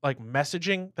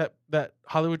messaging that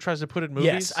Hollywood tries to put in movies?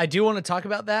 Yes, I do want to talk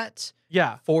about that.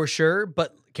 Yeah, for sure.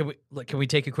 But can we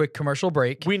take a quick commercial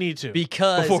break? We need to,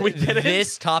 because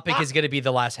this topic is going to be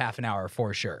the last half an hour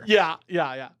for sure. Yeah.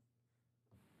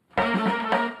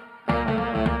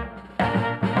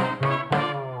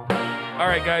 All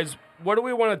right, guys. What do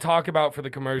we want to talk about for the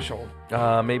commercial?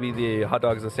 Maybe the hot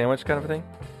dog is a sandwich kind of a thing?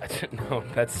 No,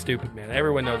 that's stupid, man.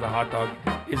 Everyone knows a hot dog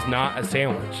is not a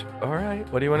sandwich. All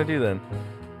right. What do you want to do then?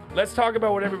 Let's talk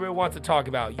about what everybody wants to talk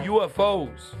about.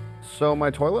 UFOs. So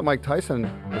my toilet Mike Tyson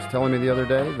was telling me the other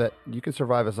day that you can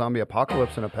survive a zombie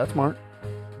apocalypse in a PetSmart.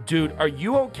 Dude, are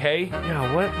you okay?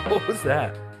 Yeah, what was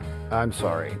that? I'm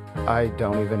sorry. I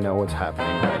don't even know what's happening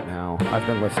right now. I've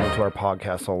been listening to our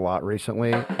podcast a lot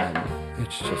recently, and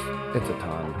it's a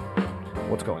ton.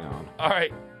 What's going on? All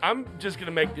right, I'm just going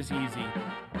to make this easy.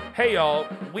 Hey, y'all,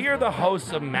 we are the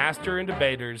hosts of Master and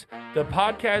Debaters, the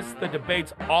podcast that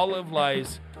debates all of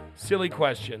life's silly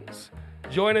questions.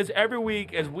 Join us every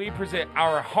week as we present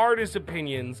our hardest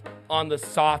opinions on the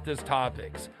softest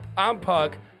topics. I'm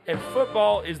Puck, and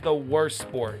football is the worst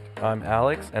sport. I'm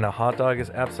Alex, and a hot dog is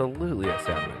absolutely a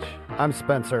sandwich. I'm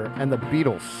Spencer, and the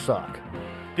Beatles suck.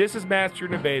 This is Master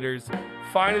and Debaters.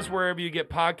 Find us wherever you get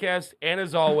podcasts, and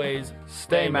as always,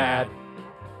 stay mad.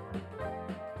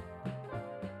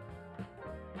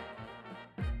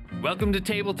 Welcome to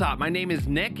Tabletop. My name is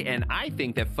Nick, and I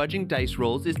think that fudging dice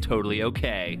rolls is totally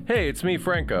okay. Hey, it's me,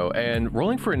 Franco, and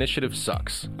rolling for initiative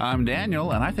sucks. I'm Daniel,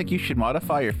 and I think you should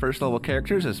modify your first level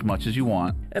characters as much as you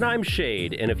want. And I'm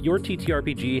Shade, and if your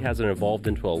TTRPG hasn't evolved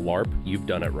into a LARP, you've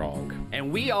done it wrong.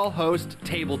 And we all host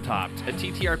Tabletopped, a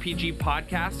TTRPG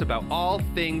podcast about all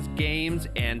things games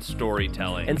and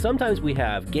storytelling. And sometimes we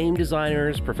have game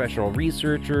designers, professional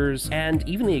researchers, and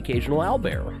even the occasional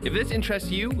owlbear. If this interests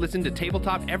you, listen to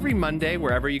Tabletop every Monday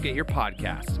wherever you get your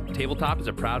podcasts. Tabletop is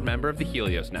a proud member of the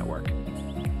Helios Network.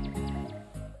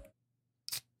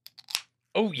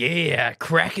 Oh yeah,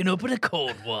 cracking open a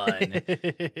cold one. There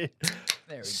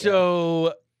we go.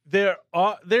 So there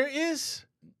is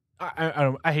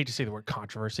I hate to say the word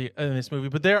controversy in this movie,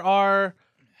 but there are.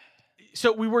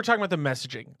 So we were talking about the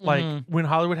messaging, like when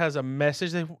Hollywood has a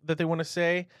message that they want to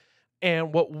say,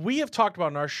 and what we have talked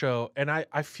about in our show, and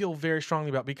I feel very strongly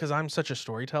about because I'm such a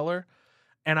storyteller,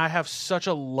 and I have such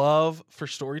a love for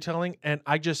storytelling, and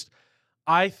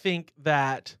I think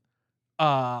that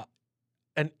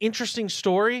an interesting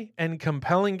story and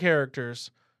compelling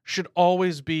characters should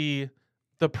always be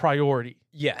the priority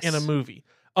in a movie.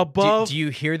 Above, do you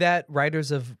hear that,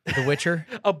 writers of The Witcher?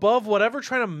 Above whatever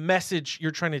trying to message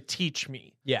you're trying to teach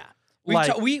me. Yeah.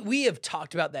 Like- We have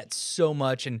talked about that so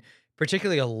much, and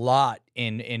particularly a lot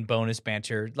in bonus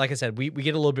banter. Like I said, we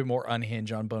get a little bit more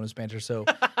unhinged on bonus banter, so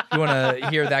if you want to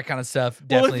hear that kind of stuff,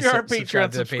 definitely well, if you're our subscribe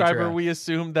Patreon to the subscriber, Patreon. we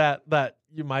assume that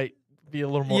you might be a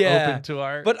little more Yeah, open to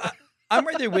our... But I'm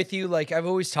right there with you. Like, I've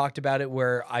always talked about it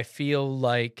where I feel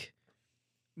like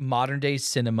modern day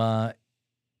cinema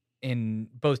in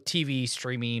both TV,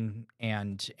 streaming,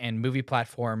 and movie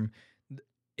platform,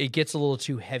 it gets a little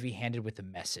too heavy-handed with the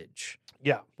message.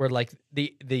 Yeah. Where like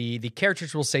the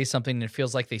characters will say something and it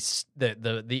feels like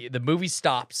the movie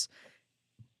stops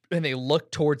and they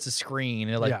look towards the screen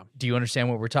and they're like, do you understand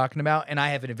what we're talking about? And I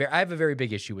have a very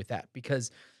big issue with that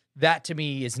because that to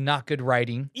me is not good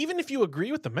writing. Even if you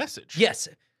agree with the message. Yes.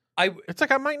 It's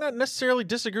like I might not necessarily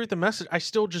disagree with the message. I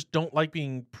still just don't like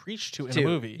being preached to in a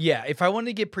movie. Yeah. If I wanted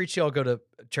to get preached to, I'll go to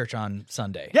church on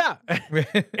Sunday. Yeah.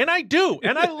 And I do.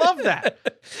 And I love that.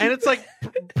 And it's like,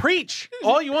 preach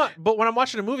all you want. But when I'm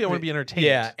watching a movie, I want to be entertained.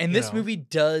 Yeah. And this movie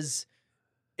does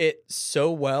it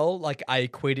so well. Like, I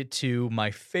equate it to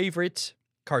my favorite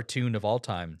cartoon of all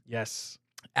time. Yes.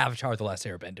 Avatar: The Last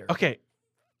Airbender. Okay.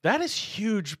 That is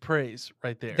huge praise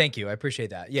right there. Thank you. I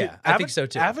appreciate that. Yeah. Dude, I think so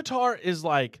too. Avatar is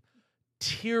like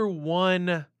tier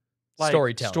 1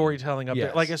 like storytelling up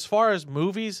there. Like, as far as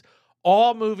movies,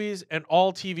 all movies and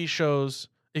all TV shows,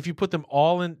 if you put them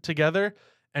all in together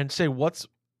and say what's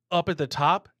up at the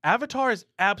top, Avatar is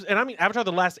and I mean Avatar: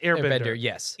 The Last Airbender,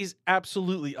 yes, is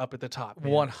absolutely up at the top.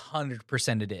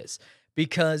 100% it is,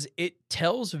 because it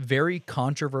tells very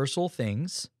controversial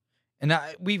things. And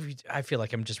I feel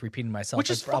like I'm just repeating myself.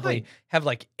 Which is probably fine. Have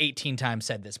like 18 times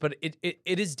said this, but it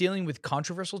is dealing with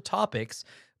controversial topics,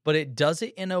 but it does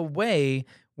it in a way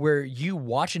where you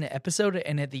watch an episode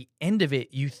and at the end of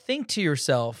it, you think to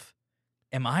yourself,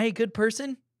 am I a good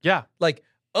person? Yeah. Like,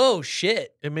 oh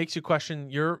shit. It makes you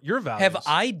question your values. Have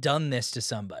I done this to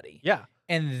somebody? Yeah.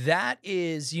 And that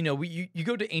is, you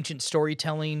go to ancient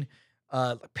storytelling,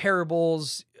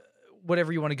 parables,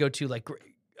 whatever you want to go to, like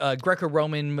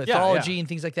Greco-Roman mythology and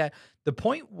things like that. The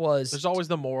point was, there's always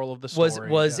the moral of the story.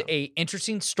 Was a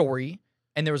interesting story,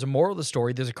 and there was a moral of the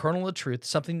story. There's a kernel of truth,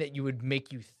 something that you would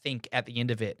make you think at the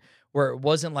end of it, where it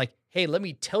wasn't like, hey, let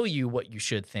me tell you what you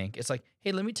should think. It's like,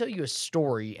 hey, let me tell you a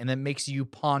story, and that makes you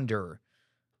ponder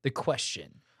the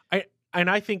question.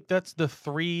 I think that's the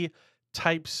 3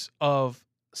 types of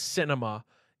cinema.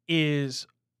 Is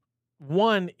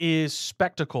one is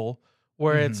spectacle,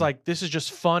 where it's like, this is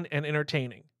just fun and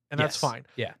entertaining, and that's fine.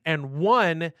 Yeah. And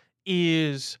one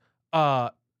is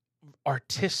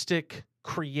artistic,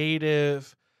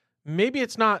 creative. Maybe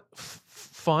it's not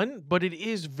fun, but it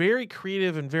is very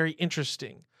creative and very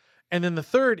interesting. And then the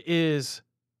third is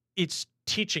it's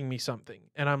teaching me something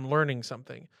and I'm learning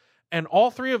something. And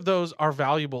all three of those are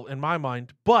valuable in my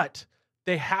mind, but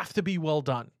they have to be well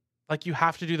done. Like, you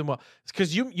have to do them well.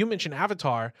 Because you mentioned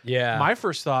Avatar. Yeah. My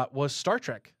first thought was Star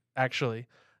Trek, actually,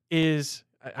 is...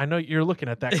 I know you're looking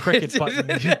at that cricket button.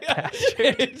 You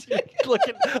bastard.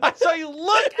 Looking, I saw you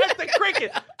look at the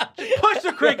cricket. Push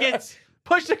the crickets.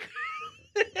 Push the...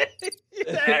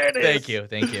 There it is.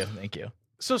 Thank you.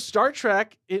 So Star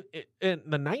Trek, in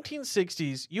the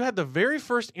 1960s, you had the very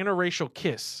first interracial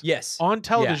kiss. Yes. On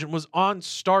television was on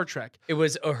Star Trek. It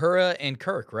was Uhura and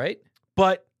Kirk, right?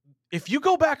 But if you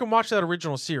go back and watch that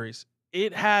original series,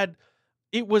 it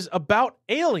was about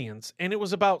aliens, and it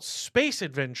was about space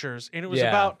adventures, and it was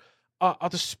about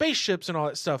the spaceships and all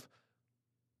that stuff.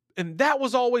 And that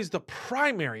was always the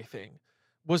primary thing,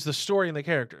 was the story and the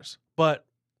characters. But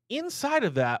inside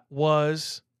of that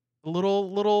was a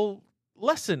little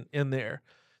lesson in there.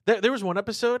 There was one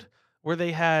episode where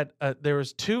they had there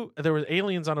was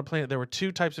aliens on a planet. There were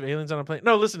two types of aliens on a planet.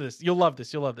 No, listen to this. You'll love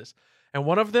this. And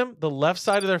one of them, the left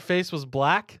side of their face was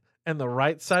black, and the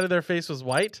right side of their face was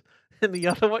white. And the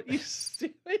other one,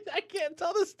 I can't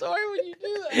tell the story when you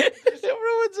do that. It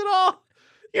ruins it all.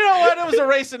 You know what? It was a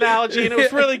race analogy, and it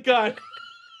was really good.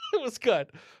 It was good.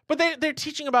 But they're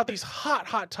teaching about these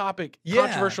hot topic,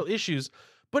 controversial issues.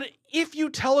 But if you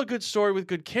tell a good story with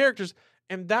good characters,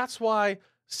 and that's why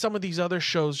some of these other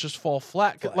shows just fall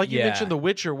flat. Like you mentioned The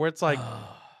Witcher, where it's like,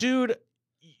 dude,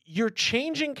 you're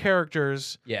changing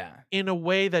characters in a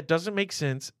way that doesn't make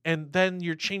sense, and then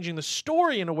you're changing the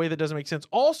story in a way that doesn't make sense,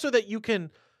 also that you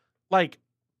can like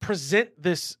present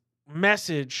this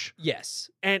message. Yes.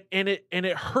 And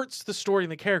it hurts the story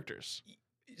and the characters.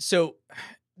 So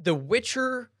The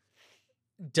Witcher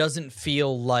doesn't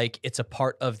feel like it's a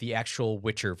part of the actual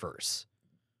Witcher verse.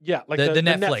 Yeah, like the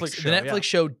Netflix show. The Netflix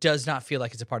show does not feel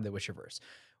like it's a part of the Witcher verse.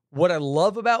 What I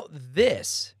love about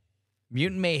this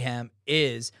Mutant Mayhem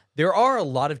is there are a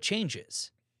lot of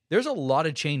changes. There's a lot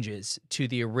of changes to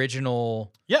the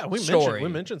original story. We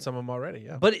mentioned some of them already,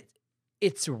 yeah. But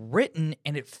it's written,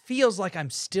 and it feels like I'm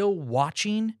still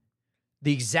watching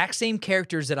the exact same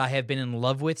characters that I have been in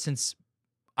love with since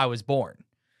I was born.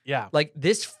 Yeah. Like,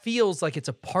 this feels like it's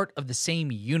a part of the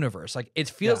same universe. Like, it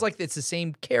feels like it's the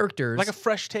same characters. Like a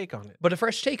fresh take on it. But a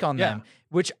fresh take on them,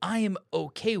 which I am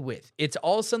okay with. It's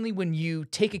all suddenly when you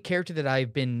take a character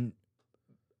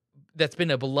that's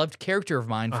been a beloved character of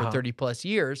mine for 30 plus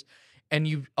years, and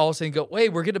you all of a sudden go, hey,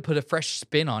 we're going to put a fresh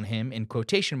spin on him in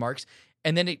quotation marks.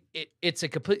 And then it's a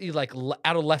completely like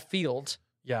out of left field.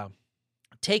 Yeah.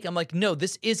 I'm like, no,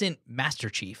 this isn't Master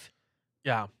Chief.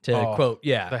 Yeah. To quote,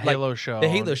 the Halo show. The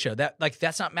Halo show.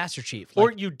 That's not Master Chief.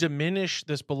 Or you diminish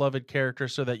this beloved character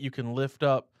so that you can lift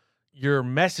up your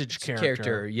message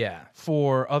character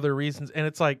for other reasons. And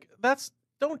it's like,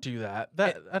 don't do that.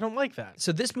 I don't like that.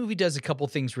 So this movie does a couple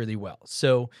things really well.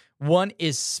 So one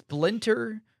is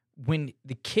Splinter, when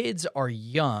the kids are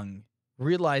young,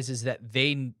 realizes that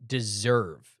they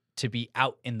deserve to be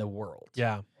out in the world.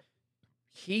 Yeah.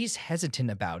 He's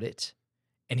hesitant about it.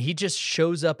 And he just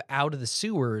shows up out of the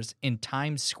sewers in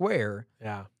Times Square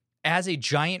as a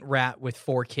giant rat with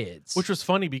 4 kids. Which was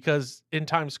funny because in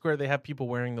Times Square, they have people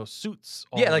wearing those suits.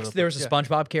 Like there was a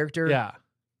SpongeBob character. Yeah.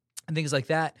 And things like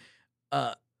that.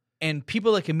 And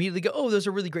people like immediately go, oh, those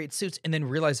are really great suits. And then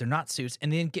realize they're not suits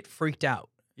and then get freaked out.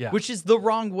 Yeah. Which is the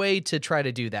wrong way to try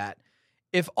to do that.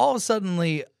 If all of a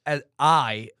sudden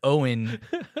Owen,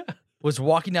 was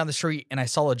walking down the street and I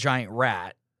saw a giant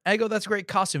rat, I go, that's a great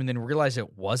costume, and then realize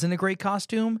it wasn't a great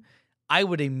costume, I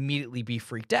would immediately be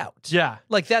freaked out. Yeah.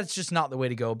 Like, that's just not the way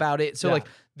to go about it. So,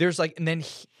 there's and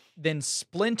then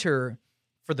Splinter,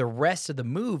 for the rest of the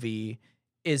movie,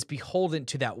 is beholden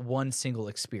to that one single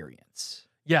experience.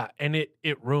 Yeah, and it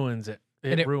ruins it.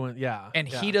 It ruins, And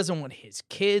he doesn't want his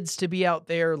kids to be out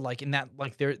there,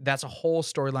 that's a whole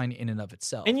storyline in and of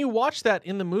itself. And you watch that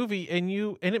in the movie, and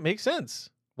it makes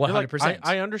sense. 100%. Like,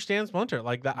 I understand Splinter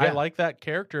like that. Yeah. I like that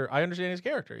character. I understand his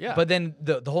character. Yeah. But then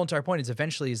the whole entire point is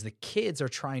eventually the kids are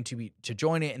trying to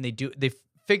join it, and they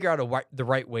figure out the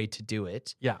right way to do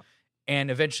it. Yeah. And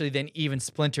eventually then even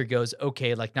Splinter goes,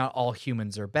 okay, like not all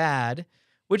humans are bad,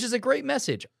 which is a great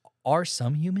message. Are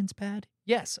some humans bad?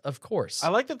 Yes, of course. I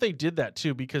like that they did that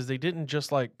too, because they didn't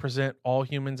just like present all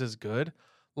humans as good.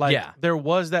 Like there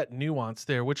was that nuance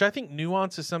there, which I think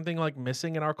nuance is something like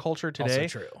missing in our culture today.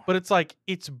 Also true. But it's like,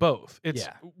 it's both.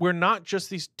 We're not just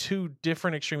these two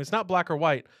different extremes. It's not black or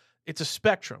white. It's a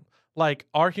spectrum. Like,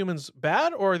 are humans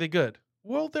bad or are they good?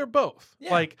 Well, they're both.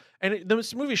 Yeah. Like, and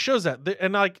this movie shows that.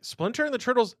 And like Splinter and the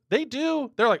Turtles, they're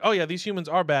like, oh yeah, these humans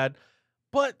are bad,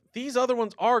 but these other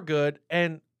ones are good,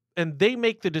 and they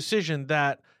make the decision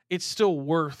that it's still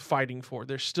worth fighting for.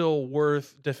 They're still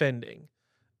worth defending.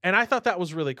 And I thought that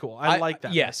was really cool. I like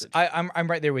that. Yes, message. I'm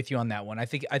right there with you on that one. I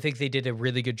think they did a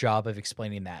really good job of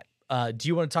explaining that. Do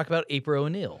you want to talk about April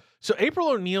O'Neil? So April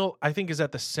O'Neil, I think, is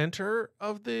at the center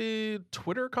of the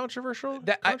Twitter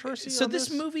controversy. So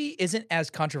this movie isn't as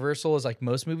controversial as like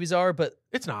most movies are, but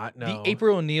it's not. No, the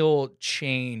April O'Neil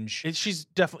change. She's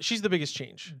the biggest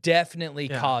change. Definitely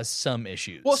caused some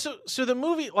issues. Well, so the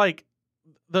movie, like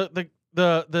the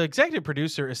executive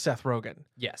producer is Seth Rogen.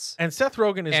 Yes, and Seth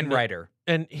Rogen is writer,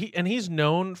 and he's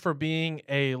known for being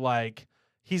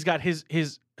he's got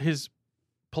his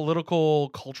political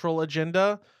cultural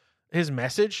agenda, his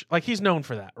message, like he's known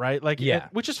for that, right? Like,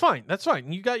 which is fine. That's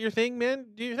fine. You got your thing, man.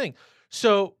 Do your thing.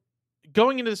 So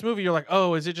going into this movie, you're like,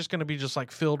 oh, is it just going to be just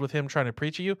like filled with him trying to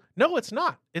preach at you? No, it's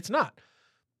not. It's not.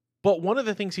 But one of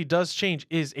the things he does change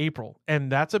is April,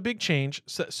 and that's a big change.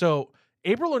 So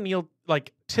April O'Neil,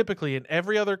 like typically in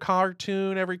every other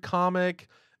cartoon, every comic,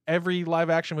 every live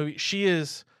action movie, she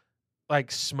is like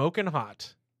smoking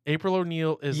hot. April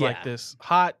O'Neil is like this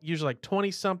hot, usually like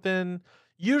 20-something,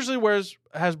 usually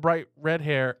has bright red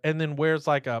hair, and then wears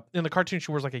in the cartoon,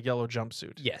 she wears like a yellow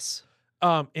jumpsuit. Yes.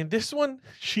 In this one,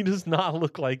 she does not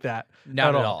look like that.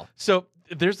 Not at all. So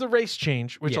there's the race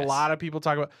change, which a lot of people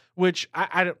talk about, which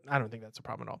I don't think that's a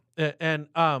problem at all. And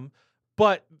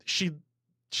but she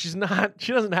doesn't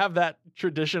have that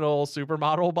traditional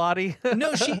supermodel body.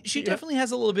 No, she definitely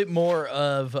has a little bit more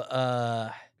of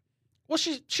well,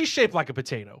 she's shaped like a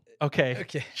potato. Okay.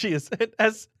 She is.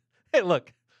 Hey,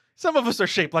 look, some of us are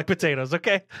shaped like potatoes.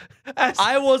 Okay.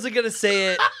 I wasn't gonna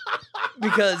say it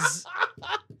because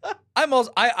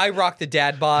I rock the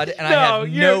dad bod and I have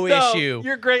no issue.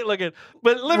 You're great looking,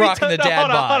 but let me rocking the dad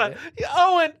bod.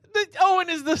 Owen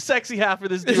is the sexy half of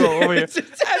this duo over here.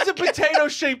 As a potato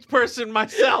shaped person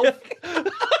myself, I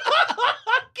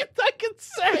can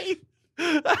say.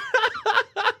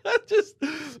 Just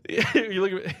you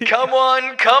look at me. Come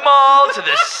on to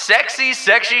the sexy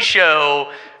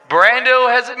show. Brando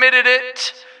has admitted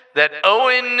it that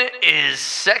Owen is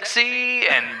sexy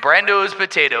and Brando is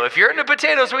potato. If you're into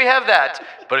potatoes, we have that.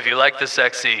 But if you like the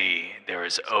sexy, there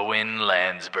is Owen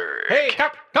Landsberg. Hey,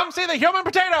 come see the human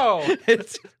potato.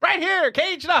 It's right here,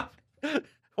 caged up.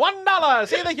 $1.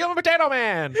 See the human potato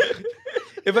man.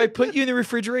 If I put you in the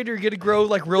refrigerator, you're gonna grow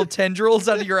like real tendrils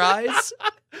out of your eyes.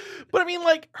 But I mean,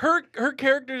 like her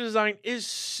character design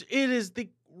is the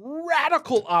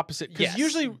radical opposite. Because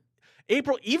usually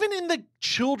April, even in the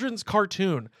children's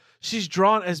cartoon, she's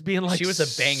drawn as being like she was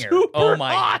a banger. Oh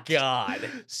my god,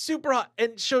 super hot,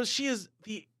 and shows she is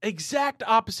the exact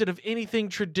opposite of anything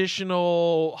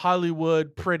traditional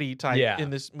Hollywood pretty type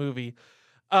in this movie.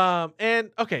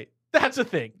 And okay, that's a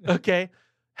thing. Okay.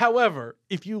 However,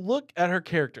 if you look at her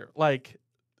character, like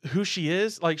who she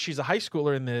is, like she's a high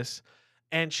schooler in this,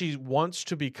 and she wants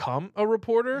to become a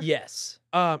reporter. Yes.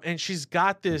 And she's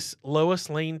got this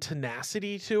Lois Lane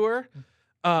tenacity to her.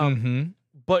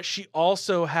 But she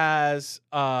also has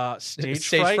stage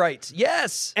fright.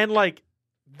 Yes. And like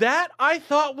that I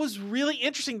thought was really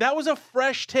interesting. That was a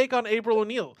fresh take on April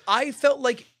O'Neil. I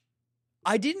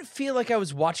didn't feel like I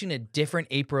was watching a different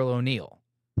April O'Neil.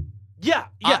 Yeah.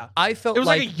 I felt it was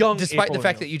like a young despite April the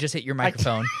fact O'Neil. that you just hit your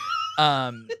microphone.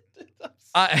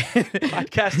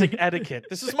 Podcasting etiquette.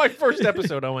 This is my first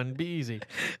episode, Owen. Be easy.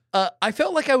 I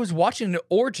felt like I was watching an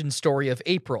origin story of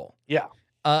April. Yeah.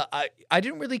 I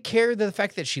didn't really care the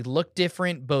fact that she looked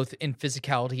different, both in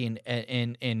physicality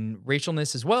and in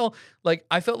racialness as well. Like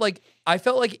I felt like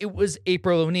it was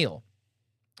April O'Neil.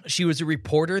 She was a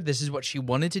reporter. This is what she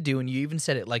wanted to do, and you even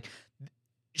said it. Like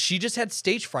she just had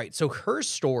stage fright. So her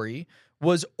story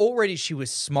was already she was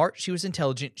smart, she was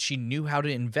intelligent, she knew how to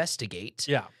investigate.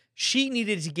 Yeah. She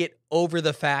needed to get over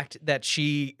the fact that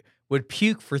she would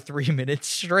puke for 3 minutes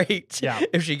straight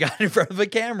if she got in front of a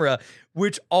camera,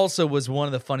 which also was one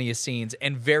of the funniest scenes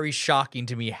and very shocking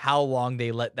to me how long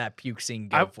they let that puke scene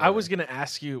go for. I was going to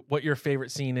ask you what your favorite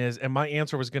scene is, and my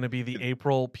answer was going to be the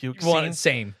April puke scene.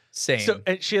 Same. So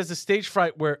and she has a stage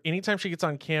fright where anytime she gets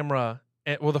on camera,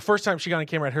 the first time she got on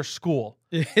camera at her school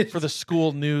for the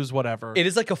school news, whatever. It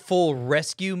is like a full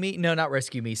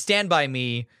Stand By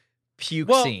Me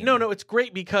puke scene. No, it's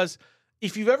great because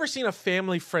if you've ever seen a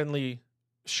family-friendly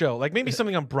show, like maybe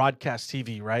something on broadcast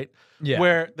TV, right? Yeah.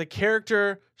 Where the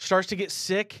character starts to get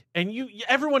sick, and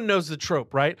everyone knows the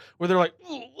trope, right? Where they're like,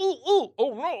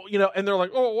 oh no, and they're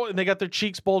like, oh, and they got their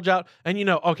cheeks bulge out, and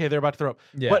okay, they're about to throw up.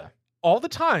 Yeah. But all the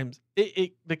times,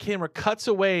 the camera cuts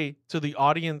away to the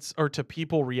audience or to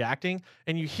people reacting,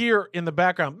 and you hear in the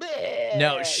background,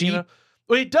 no,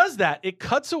 when it does that, it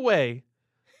cuts away,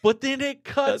 but then it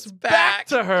cuts back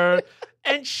to her,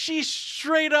 and she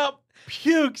straight up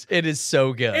pukes. It is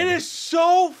so good. It is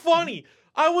so funny.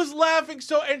 I was laughing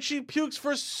and she pukes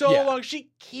for so long. She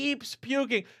keeps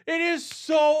puking. It is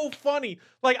so funny.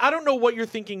 Like, I don't know what you're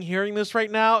thinking hearing this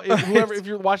right now. If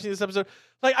you're watching this episode,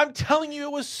 like, I'm telling you,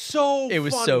 it was so funny,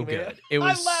 so man. good. It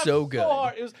was so good.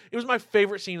 Hard. It was my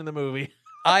favorite scene in the movie.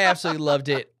 I absolutely loved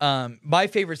it. My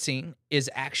favorite scene is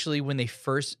actually when they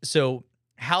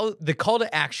how the call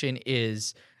to action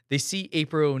is they see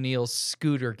April O'Neil's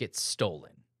scooter get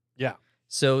stolen. Yeah.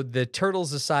 So the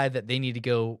turtles decide that they need to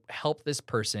go help this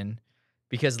person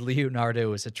because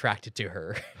Leonardo is attracted to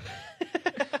her.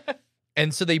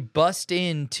 And so they bust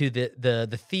into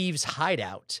the thieves'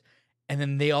 hideout, and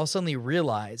then they all suddenly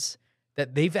realize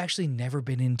that they've actually never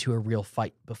been into a real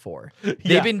fight before.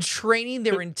 They've been training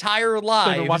their entire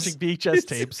lives. They've been watching VHS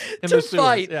tapes in to the sewers.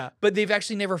 fight, Yeah. but they've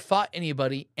actually never fought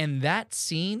anybody. And that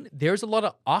scene, there's a lot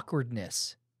of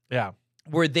awkwardness. Yeah.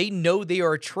 Where they know they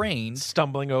are trained,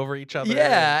 stumbling over each other.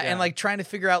 and like trying to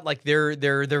figure out like their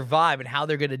vibe and how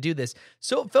they're going to do this.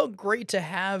 So it felt great to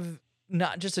have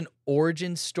not just an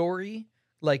origin story,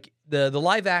 like the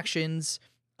live actions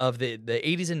of the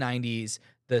 80s and 90s,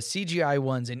 the CGI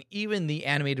ones, and even the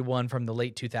animated one from the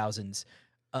late 2000s.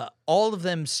 All of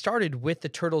them started with the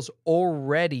turtles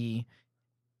already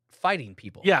fighting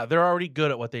people. Yeah, they're already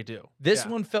good at what they do. This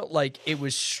one felt like it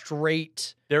was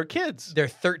straight. They're kids. They're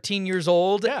 13 years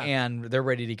old and they're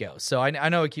ready to go. So I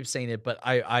know I keep saying it, but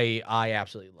I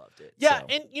absolutely loved it. Yeah, so.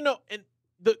 and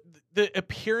the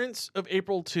appearance of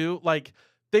April too, like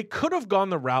they could have gone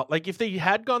the route, like if they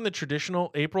had gone the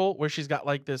traditional April where she's got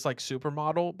like this like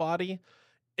supermodel body,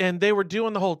 and they were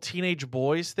doing the whole teenage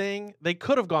boys thing, they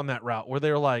could have gone that route where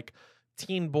they're like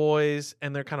teen boys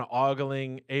and they're kind of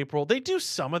ogling April. They do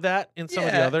some of that in some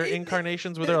of the other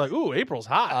incarnations where they're like, "Ooh, April's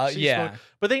hot."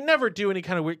 But they never do any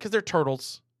kind of weird because they're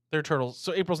turtles. They're turtles,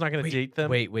 so April's not going to date them.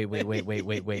 Wait.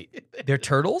 They're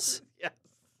turtles? Yes.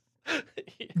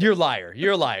 You're a liar.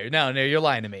 You're a liar. No, you're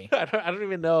lying to me. I don't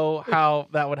even know how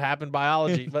that would happen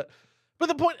biology, but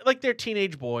the point, like, they're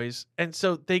teenage boys, and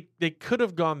so they could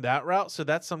have gone that route. So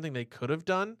that's something they could have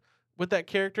done with that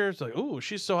character. It's like, "Ooh,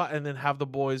 she's so hot," and then have the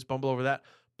boys bumble over that.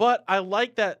 But I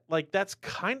like that. Like, that's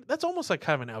almost like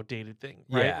kind of an outdated thing,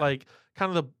 right? Yeah. Like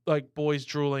kind of the like boys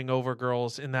drooling over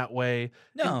girls in that way.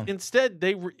 No. Instead,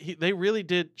 they really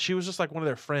did. She was just like one of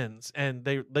their friends, and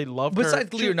they loved her.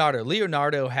 Besides Leonardo,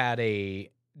 Leonardo had a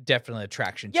definite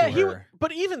attraction to her.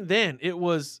 But even then, it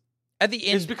was at the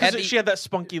end. It's because she had that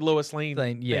spunky Lois Lane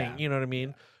thing. Yeah. You know what I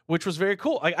mean? Which was very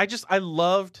cool. I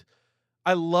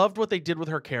loved what they did with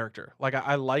her character. Like,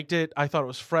 I liked it. I thought it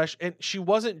was fresh, and she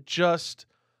wasn't just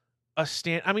a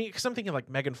stand. I mean, because I'm thinking like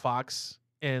Megan Fox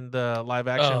in the live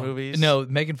action movies. No,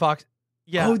 Megan Fox.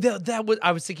 Yeah. Oh, that was.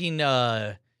 I was thinking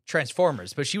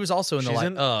Transformers, but she was also in the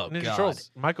live. Ninja God.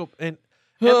 Turtles. Michael and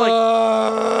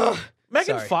like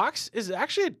Megan Fox is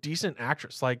actually a decent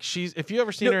actress. Like, if you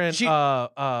ever seen her in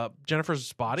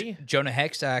Jennifer's Body, Jonah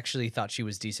Hex, I actually thought she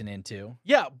was decent in too.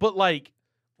 Yeah, but like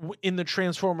in the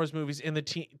Transformers movies, in the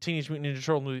Teenage Mutant Ninja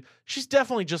Turtle movie, she's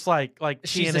definitely just like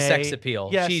she's TNA. a sex appeal.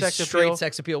 Yeah, she's straight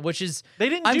sex appeal, which is they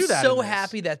didn't I'm do that. so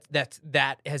happy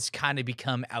that has kind of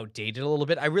become outdated a little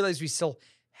bit. I realize we still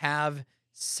have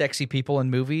sexy people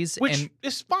in movies, which and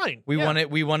is fine. We want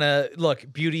to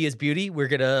look. Beauty is beauty. We're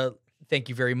gonna thank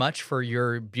you very much for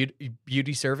your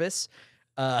beauty service.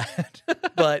 But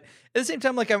at the same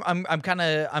time, like I'm kind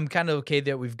of okay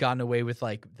that we've gotten away with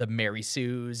like the Mary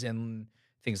Sues and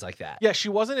things like that. Yeah, she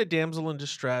wasn't a damsel in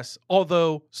distress,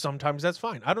 although sometimes that's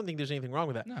fine. I don't think there's anything wrong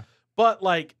with that. No. But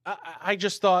like, I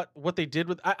just thought what they did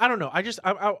with I don't know.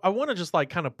 I want to just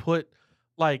like kind of put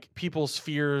like people's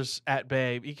fears at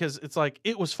bay, because it's like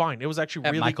it was fine. It was actually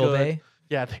At really Michael good. Bay?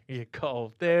 Yeah, there you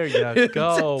go. There you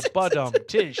go. Badum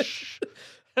tish.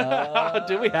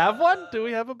 Do we have one? Do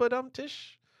we have a badum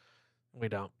tish? We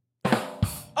don't.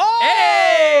 Oh,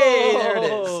 Hey, there it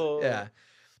is. Yeah.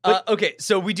 Okay,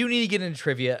 so we do need to get into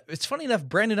trivia. It's funny enough,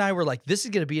 Brandon and I were like, this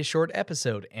is going to be a short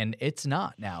episode, and it's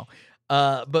not now.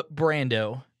 But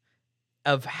Brando,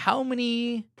 of how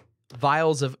many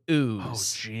vials of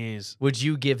ooze would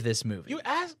you give this movie?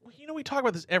 We talk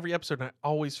about this every episode, and I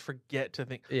always forget to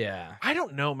think. Yeah. I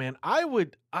don't know, man.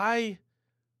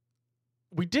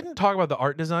 We didn't talk about the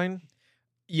art design.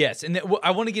 Yes, and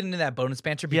I want to get into that bonus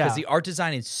banter because the art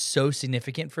design is so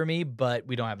significant for me, but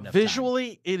we don't have enough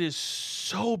Visually, it is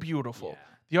so beautiful. Yeah.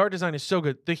 The art design is so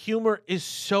good. The humor is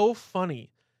so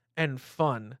funny and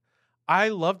fun. I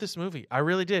love this movie. I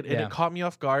really did. And it caught me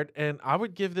off guard, and I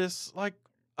would give this like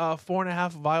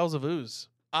 4.5 vials of ooze.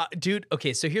 Dude,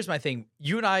 okay, so here's my thing.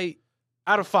 You and I...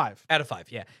 Out of 5. Out of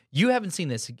 5, yeah. You haven't seen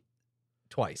this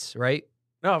twice, right?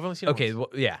 No, I've only seen it Okay, once.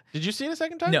 well, yeah. Did you see it a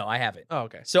second time? No, I haven't. Oh,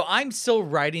 okay. So I'm still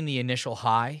riding the initial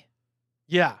high.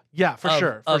 Yeah, for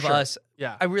sure. Of us.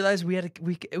 Yeah. I realized we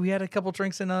had a couple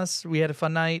drinks in us. We had a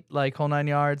fun night, like whole 9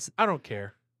 yards. I don't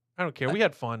care. We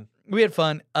had fun. We had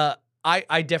fun.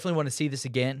 I definitely want to see this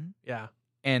again, Yeah.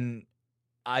 and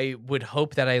I would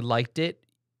hope that I liked it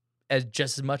as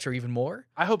just as much or even more.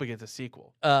 I hope it gets a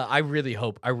sequel. I really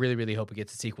hope it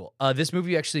gets a sequel. This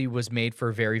movie actually was made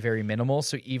for very, very minimal.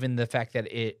 So even the fact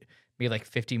that it made like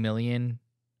 50 million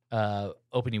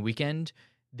opening weekend,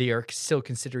 they are still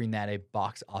considering that a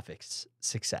box office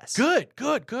success. Good.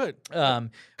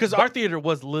 Because our theater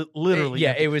was literally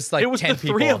it was like it was 10 the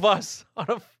three people. of us on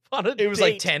a It was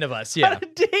date. like 10 of us. Yeah. On a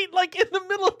date, like in the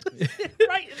middle of the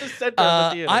right in the center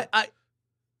of the theater.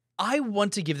 I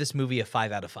want to give this movie a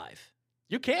 5 out of 5.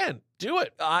 You can do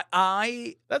it.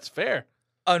 I That's fair.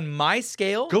 on my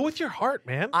scale, Go with your heart,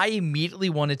 man. I immediately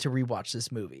wanted to rewatch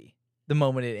this movie the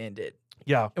moment it ended,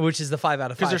 Yeah, which is the 5 out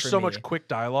of 5 because there's for so me. much quick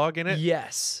dialogue in it.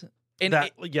 Yes. And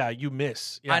that you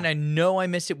miss. Yeah. And I know I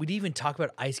missed it. We'd even talk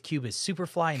about Ice Cube as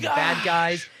Superfly and the bad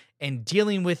guys and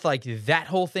dealing with like that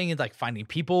whole thing and like finding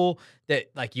people that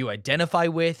like you identify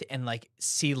with and like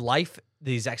see life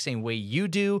the exact same way you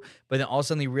do, but then all of a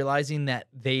sudden realizing that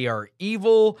they are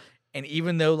evil. And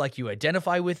even though like you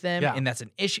identify with them and that's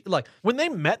an issue, like when they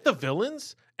met the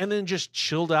villains and then just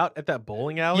chilled out at that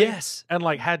bowling alley. Yes. And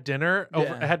like had dinner,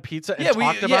 had pizza and we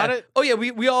talked about it. Oh yeah,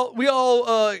 we all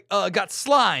got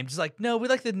slimed. It's like, no, we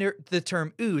like the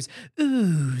term ooze.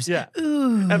 Yeah.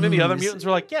 Ooze. And then the other mutants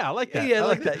were like, yeah, I like that. Yeah, I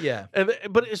like that. Yeah.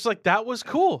 But it's like, that was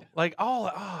cool. Like,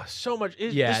 so much.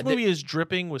 This movie is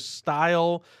dripping with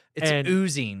style. It's and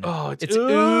oozing. Oh, it's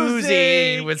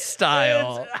oozing with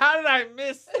style. How did I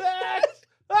miss that?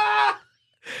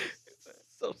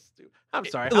 So stupid. I'm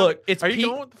sorry. Look, are you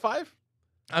going with the 5?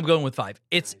 I'm going with 5.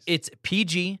 It's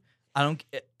PG. I don't.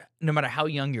 No matter how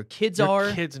young your kids Your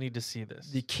are, kids need to see this.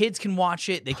 the kids can watch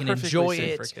it. They can Perfectly enjoy safe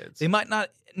it. for kids. They might not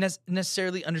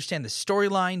necessarily understand the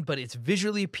storyline, but it's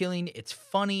visually appealing. It's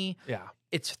funny. Yeah.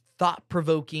 It's thought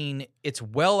provoking. It's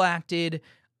well acted.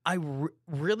 I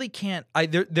really can't. I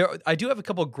do have a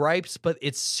couple of gripes, but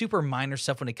it's super minor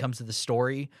stuff when it comes to the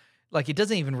story. Like it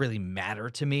doesn't even really matter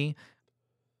to me.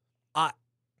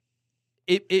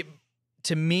 It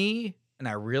to me, and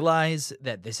I realize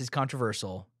that this is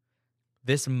controversial.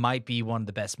 This might be one of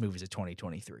the best movies of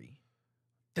 2023.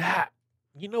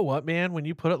 You know what, man? When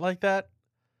you put it like that,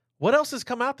 what else has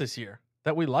come out this year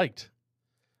that we liked?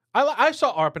 I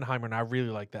saw Oppenheimer and I really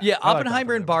like that. Yeah, I liked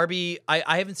Oppenheimer and Barbie,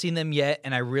 I haven't seen them yet,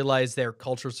 and I realize their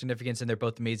cultural significance and they're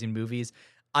both amazing movies.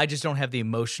 I just don't have the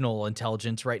emotional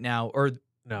intelligence right now, or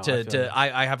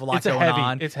I have a lot going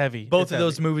on. It's heavy. Both of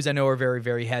those movies I know are very,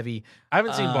 very heavy. I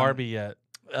haven't seen Barbie yet.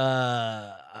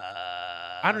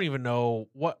 I don't even know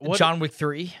what John Wick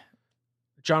 3.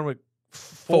 John Wick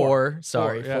 4.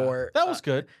 Sorry, yeah. 4. That was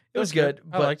good. It was good.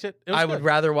 I liked it. I would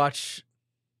rather watch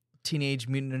Teenage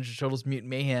Mutant Ninja Turtles Mutant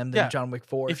Mayhem than John Wick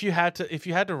 4. If you had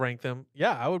to rank them,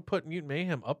 I would put Mutant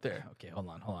Mayhem up there. Okay, hold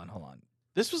on.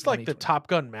 This was like the Top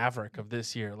Gun Maverick of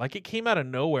this year. Like it came out of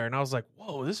nowhere and I was like,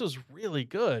 whoa, this was really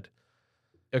good.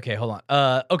 Okay, hold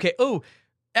on. Okay. Oh,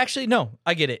 actually, no,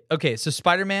 I get it. Okay, so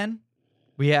Spider-Man,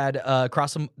 we had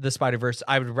Across the Spider-Verse.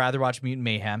 I would rather watch Mutant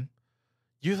Mayhem.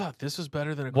 You thought this was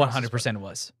better than 100% it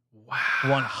was. Wow.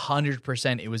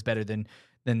 100% it was better than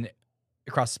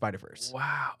Across the Spider-Verse.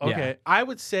 Wow. Okay. Yeah. I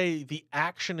would say the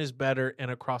action is better in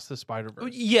Across the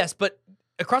Spider-Verse. Yes, but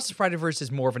Across the Spider-Verse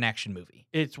is more of an action movie.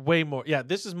 It's way more. Yeah,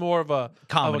 this is more of a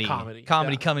comedy. Yeah.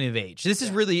 Coming of age. This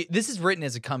is written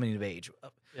as a coming of age.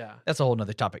 Yeah. That's a whole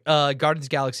nother topic. Guardians of the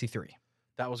Galaxy 3.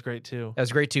 That was great too. That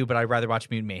was great too, but I'd rather watch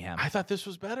Mutant Mayhem. I thought this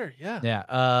was better. Yeah. Yeah.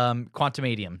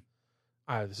 Quantumanium.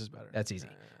 This is better. That's easy.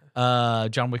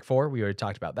 John Wick 4, we already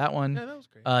talked about that one. Yeah, that was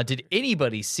great. Did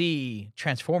anybody see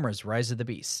Transformers Rise of the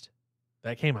Beast?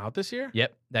 That came out this year?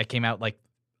 Yep. That came out like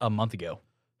a month ago.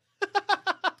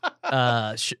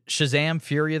 Shazam!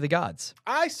 Fury of the Gods.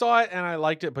 I saw it and I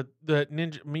liked it, but the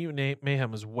Mutant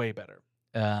Mayhem was way better.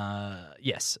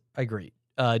 Yes, I agree.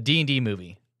 D&D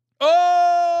movie.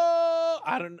 Oh,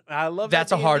 I love that.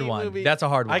 That's a hard one. Movie. That's a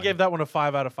hard one. I gave that one a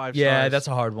 5 out of 5 stars. Yeah, that's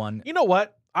a hard one. You know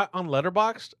what? On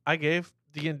Letterboxd, I gave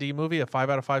D&D movie a 5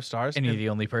 out of 5 stars. And you're the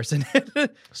only person.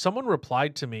 Someone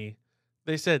replied to me.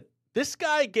 They said, this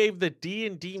guy gave the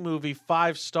D&D movie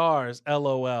 5 stars,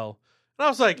 LOL. And I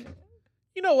was like,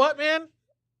 you know what, man?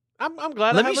 I'm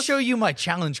glad. Let me show you my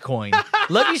challenge coin.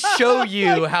 Let me show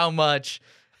you how much.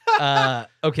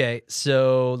 Okay,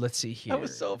 so let's see here. I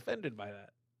was so offended by that.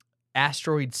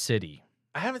 Asteroid City.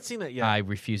 I haven't seen that yet. I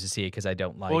refuse to see it because I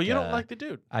don't like. Well, you don't like the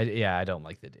dude. I don't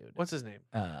like the dude. What's his name?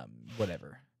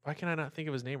 Whatever. Why can I not think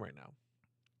of his name right now?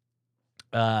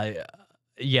 Yeah,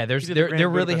 He did the there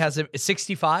Grand really Budapest. has a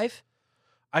 65.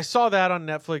 I saw that on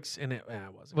Netflix, and it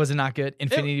wasn't. Was it not good?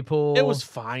 Infinity Pool. It was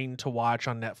fine to watch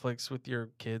on Netflix with your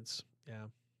kids. Yeah,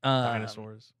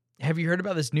 dinosaurs. Have you heard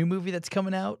about this new movie that's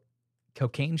coming out?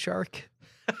 Cocaine Shark.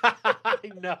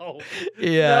 No.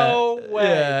 Yeah. No way.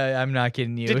 Yeah, I'm not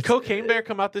kidding you. Did It's- Cocaine Bear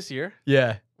come out this year?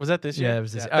 Yeah. Was that this year? Yeah, it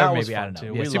was this. that Or was maybe I fun don't know.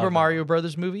 too. Yeah, We Super love Mario that.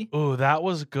 Brothers movie. Oh, that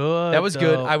was good. That was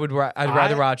good. though. I'd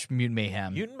rather watch Mutant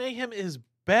Mayhem. Mutant Mayhem is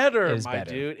better, It is my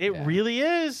better. dude. It Yeah. really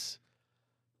is.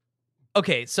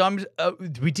 Okay, so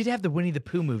we did have the Winnie the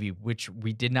Pooh movie, which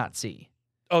we did not see.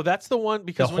 Oh, that's the one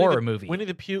because The Winnie horror movie. Winnie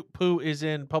the Pooh is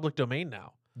in public domain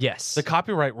now. Yes. The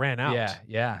copyright ran out.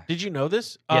 Yeah. Did you know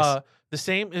this? Yes. The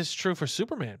same is true for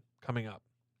Superman coming up.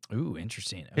 Ooh,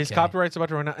 interesting. His Okay. copyright's about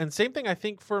to run out, and same thing I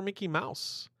think for Mickey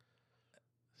Mouse.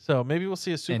 So maybe we'll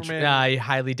see a Superman. I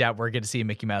highly doubt we're going to see a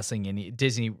Mickey Mouse thing in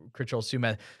Disney controls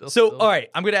Superman. So, still- all right,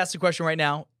 I'm going to ask the question right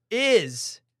now: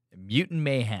 is Mutant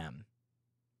Mayhem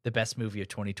the best movie of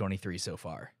 2023 so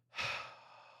far?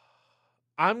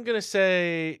 I'm gonna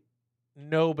say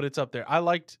no, but it's up there. I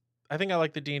think I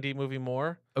like the D&D movie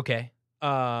more. Okay.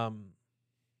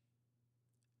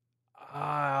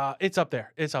 It's up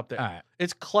there. It's up there. All right.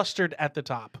 It's clustered at the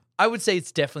top. I would say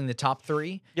it's definitely in the top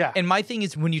 3. Yeah. And my thing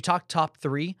is, when you talk top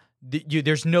 3,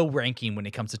 there's no ranking when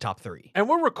it comes to top 3. And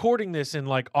we're recording this in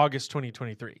like August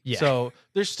 2023. Yeah. So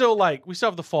there's still we still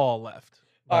have the fall left.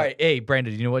 All right. Hey,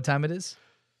 Brandon, do you know what time it is?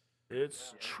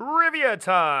 It's trivia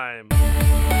time.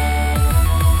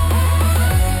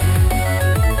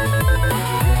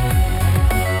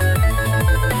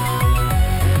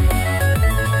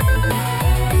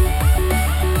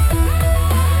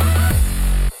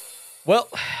 Well,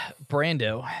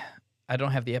 Brando, I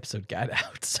don't have the episode guide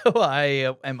out, so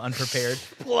I am unprepared.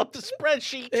 Pull up the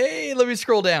spreadsheet. Hey, let me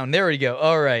scroll down. There we go.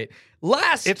 All right.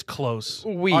 It's close.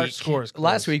 Week, Our score is close.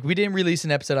 last week, we didn't release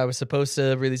an episode. I was supposed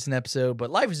to release an episode,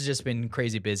 but life has just been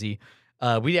crazy busy.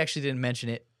 We actually didn't mention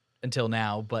it until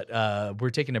now, but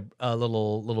we're taking a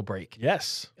little break.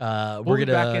 Yes. We're We'll be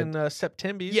gonna back in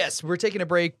September. Yes, we're taking a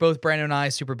break. Both Brandon and I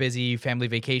super busy, family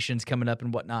vacations coming up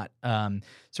and whatnot.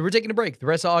 So we're taking a break. The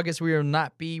rest of August, we will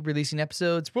not be releasing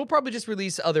episodes. We'll probably just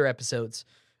release other episodes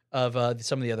of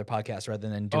some of the other podcasts rather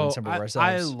than doing some of ourselves.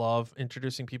 I love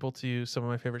introducing people to some of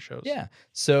my favorite shows. Yeah.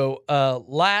 So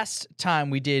last time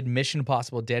we did Mission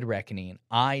Impossible: Dead Reckoning,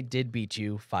 I did beat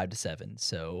you 5-7.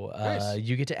 So Nice.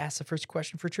 you get to ask the first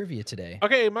question for trivia today.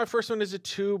 Okay, my first one is a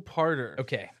two-parter.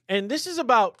 Okay. And this is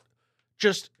about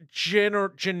just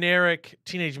generic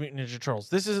Teenage Mutant Ninja Turtles.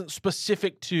 This isn't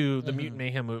specific to the Mutant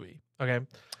Mayhem movie. Okay.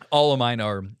 All of mine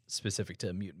are specific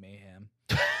to Mutant Mayhem.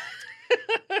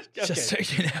 Okay. Just so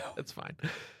you know. That's fine.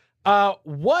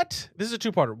 This is a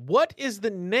two-parter. What is the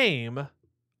name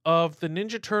of the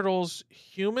Ninja Turtles'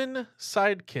 human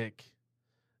sidekick,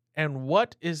 and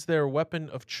what is their weapon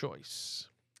of choice?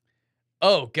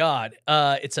 Oh God,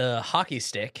 it's a hockey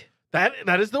stick.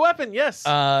 That is the weapon. Yes.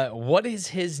 What is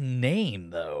his name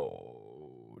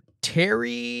though?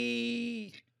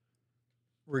 Terry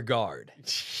Regard.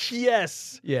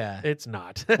 Yes. Yeah. It's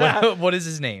not. What is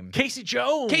his name? Casey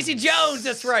Jones. Casey Jones.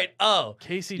 That's right. Oh,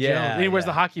 Casey Yeah, Jones. And he wears yeah.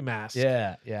 the hockey mask.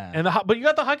 yeah. And but you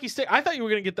got the hockey stick. I thought you were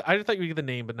gonna get I thought you would get the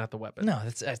name, but not the weapon. No,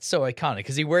 that's so iconic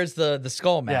because he wears the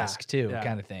skull mask too, yeah.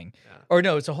 kind of thing. Yeah. Or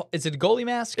no, is it a goalie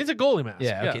mask? It's a goalie mask.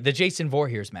 Yeah. Okay. The Jason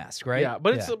Voorhees mask, right? Yeah,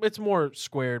 but it's more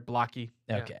squared, blocky.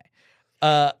 Yeah. Okay.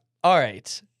 All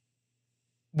right.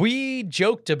 We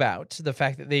joked about the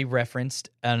fact that they referenced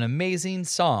an amazing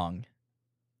song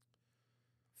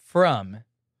from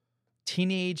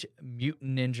Teenage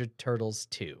Mutant Ninja Turtles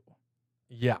 2.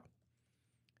 Yeah.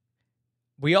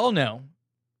 We all know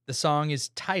the song is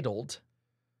titled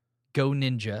Go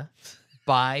Ninja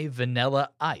by Vanilla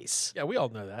Ice. Yeah, we all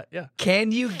know that. Yeah.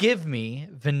 Can you give me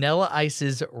Vanilla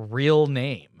Ice's real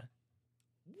name?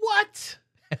 What?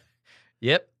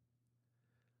 Yep.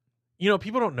 You know,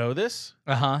 people don't know this.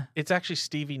 Uh-huh. It's actually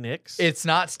Stevie Nicks. It's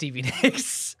not Stevie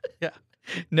Nicks. Yeah.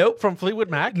 Nope. From Fleetwood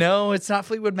Mac. No, it's not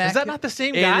Fleetwood Mac. Is that not the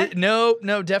same guy? No,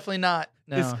 definitely not.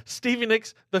 No. Is Stevie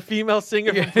Nicks the female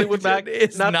singer from Fleetwood Mac?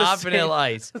 It's not the same? Vanilla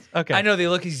Ice. Okay. I know they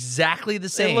look exactly the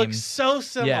same. They look so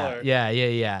similar.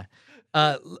 Yeah.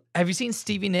 Have you seen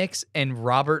Stevie Nicks and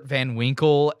Robert Van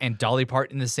Winkle and Dolly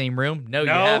Parton in the same room? No, you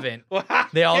haven't. Well, how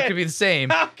They all can- could be the same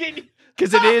How can you?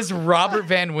 because it is Robert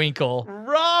Van Winkle.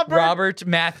 Robert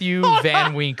Matthew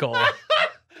Van Winkle.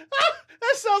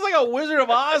 That sounds like a Wizard of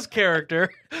Oz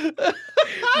character.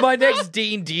 My next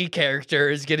D&D character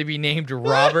is going to be named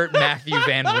Robert Matthew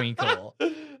Van Winkle.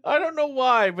 I don't know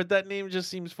why, but that name just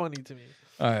seems funny to me.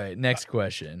 All right, next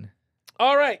question.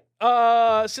 All right.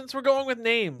 Since we're going with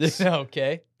names,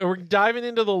 Okay. we're diving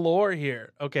into the lore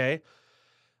here. Okay.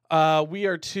 We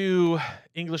are two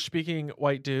English-speaking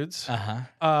white dudes.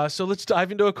 So let's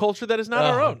dive into a culture that is not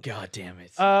our own. God damn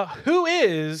it. Who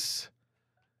is?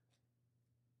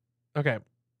 Okay.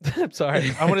 I'm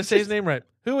sorry. I want to say his name right.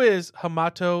 Who is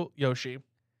Hamato Yoshi?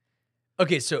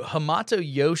 Okay, so Hamato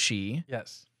Yoshi,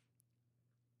 Yes.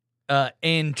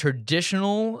 in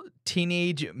traditional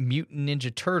Teenage Mutant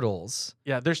Ninja Turtles.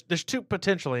 Yeah, there's two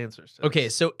potential answers. To Okay,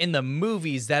 this. so in the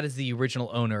movies, that is the original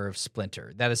owner of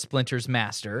Splinter. That is Splinter's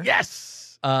master.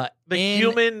 Yes. The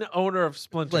Human owner of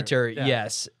Splinter. Splinter, Yeah.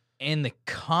 yes. In the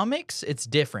comics, it's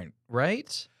different,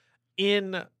 right?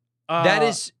 In That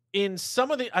is in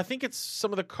some of the, I think it's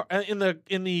some of the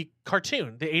in the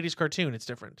cartoon, the 80s cartoon, it's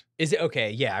different. Is it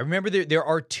okay? Yeah, I remember there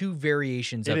are two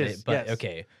variations of is, it, but yes.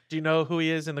 okay. Do you know who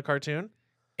he is in the cartoon?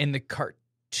 In the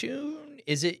cartoon,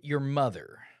 is it your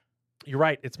mother? You're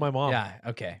right. It's my mom. Yeah.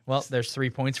 Okay. Well, there's 3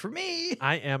 points for me.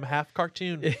 I am half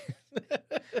cartoon.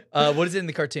 What is it in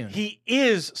the cartoon? He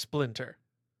is Splinter.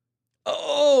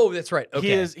 Oh, that's right.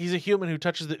 Okay. He's a human who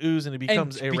touches the ooze and he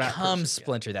becomes and a rat becomes person.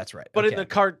 Splinter. That's right. But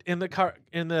okay. in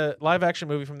the live action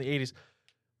movie from the 80s,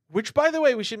 which by the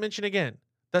way we should mention again,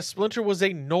 that Splinter was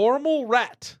a normal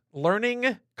rat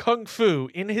learning kung fu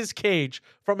in his cage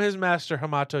from his master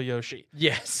Hamato Yoshi.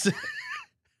 Yes.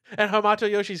 And Hamato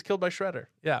Yoshi's killed by Shredder.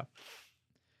 Yeah.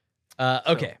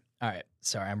 Okay. All right.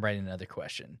 Sorry, I'm writing another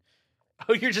question.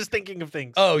 Oh, you're just thinking of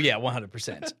things. Oh yeah,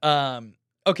 100%.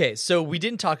 Okay, so we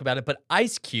didn't talk about it, but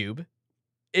Ice Cube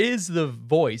is the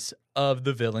voice of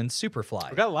the villain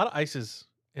Superfly. We got a lot of ices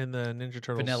in the Ninja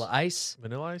Turtles. Vanilla Ice,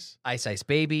 Vanilla Ice. Ice Ice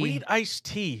Baby. We need Ice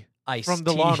T Ice from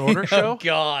the T. Law and Order show. Oh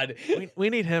God,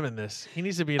 we need him in this. He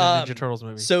needs to be in a Ninja Turtles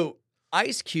movie. So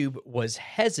Ice Cube was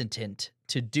hesitant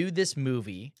to do this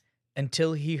movie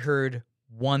until he heard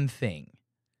one thing.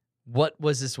 What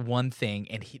was this one thing?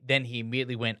 And then he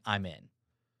immediately went, "I'm in."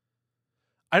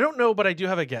 I don't know, but I do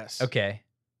have a guess. Okay.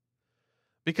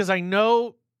 Because I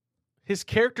know his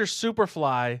character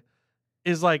Superfly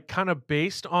is like kind of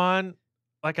based on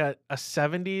like a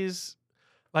 70s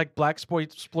like black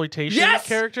exploitation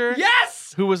character.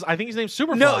 Yes. Who was, I think his name's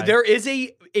Superfly. No, there is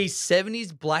a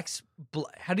 70s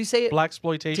how do you say it? Black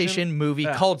exploitation movie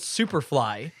called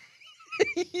Superfly.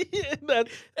 That-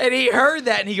 And he heard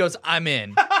that and he goes, "I'm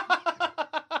in."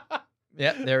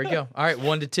 Yep, there we go. All right,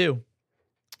 1-2.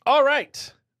 All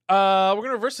right. We're going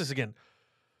to reverse this again.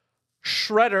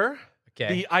 Shredder, Okay.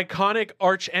 the iconic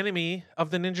arch enemy of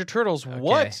the Ninja Turtles. Okay.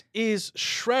 What is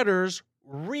Shredder's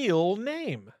real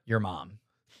name? Your mom.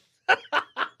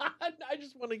 I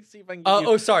just want to see if I can get you.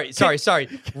 Oh, sorry.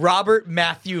 Robert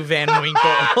Matthew Van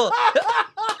Winkle.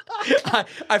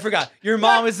 I forgot. Your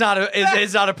mom is not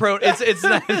a pro. It's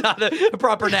not a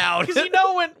proper noun. Because you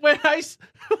know when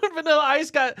Vanilla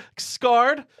Ice got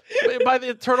scarred by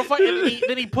the turtle fight, and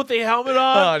then he put the helmet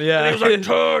on. Oh yeah. And he was like,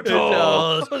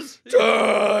 "Turtles,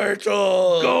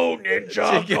 Turtles, go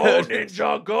ninja, go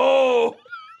ninja, go!"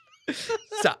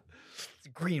 Stop. It's a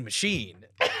green machine.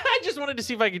 I just wanted to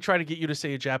see if I could try to get you to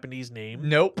say a Japanese name.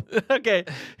 Nope. Okay,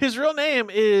 his real name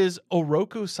is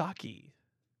Oroku Saki.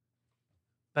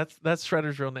 That's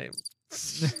Shredder's real name.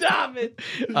 Stop it.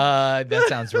 That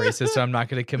sounds racist, so I'm not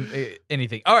going to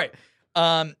anything. All right.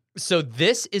 So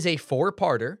this is a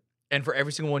 4-parter, and for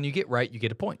every single one you get right, you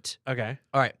get a point. Okay.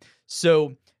 All right.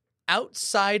 So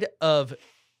outside of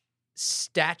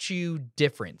statue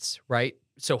difference, right?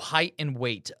 So height and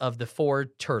weight of the 4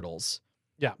 turtles.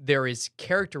 Yeah. There is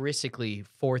characteristically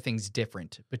 4 things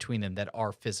different between them that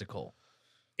are physical.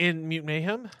 In Mutant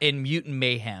Mayhem? In Mutant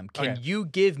Mayhem, can you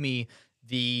give me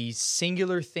the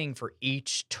singular thing for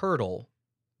each turtle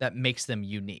that makes them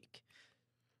unique?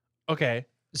 Okay.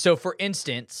 So, for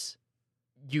instance,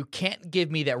 you can't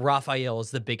give me that Raphael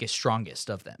is the biggest, strongest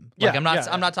of them. Like, I'm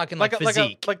not talking like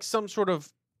physique. like some sort of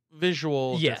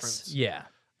visual difference. Yeah.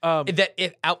 That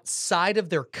if outside of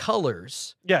their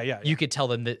colors, you could tell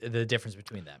them the difference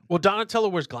between them. Well, Donatello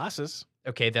wears glasses.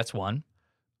 Okay, that's 1.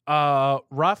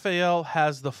 Raphael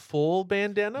has the full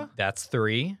bandana. That's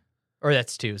 3. Or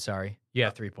that's 2, sorry. You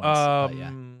have 3 points. But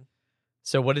yeah.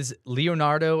 So what is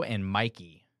Leonardo and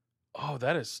Mikey? Oh,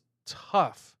 that is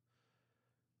tough.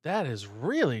 That is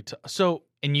really tough. So,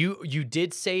 and you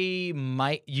did say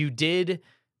you did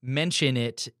mention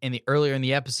it earlier in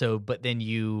the episode, but then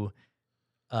you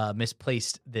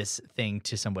misplaced this thing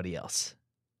to somebody else.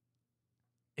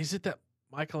 Is it that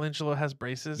Michelangelo has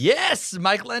braces? Yes,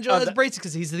 Michelangelo has braces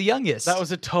because he's the youngest. That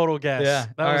was a total guess. Yeah,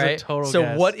 that was a total guess.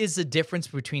 So what is the difference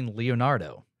between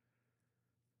Leonardo?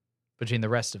 Between the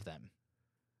rest of them?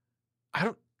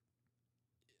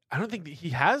 I don't think that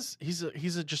he has. He's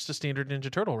just a standard Ninja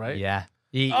Turtle, right? Yeah.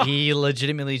 He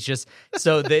legitimately is just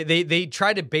so they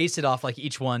try to base it off like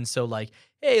each one. So like,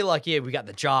 hey, like we got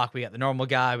the jock, we got the normal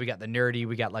guy, we got the nerdy,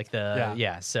 we got like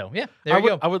the So there you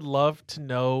go. I would love to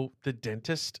know the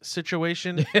dentist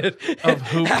situation of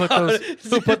who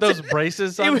put those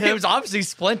braces on him. It was obviously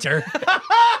Splinter.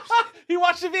 He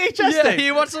watched the VHS tape.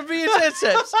 He watched the VHS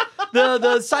tapes.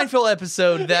 The Seinfeld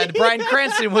episode that Bryan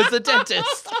Cranston was the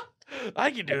dentist.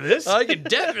 I can do this. I can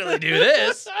definitely do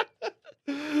this.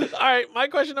 All right, my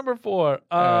question number 4.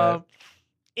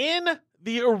 In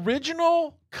the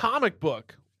original comic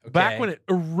book, back when it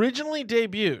originally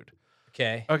debuted.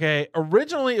 Okay.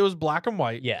 Originally, it was black and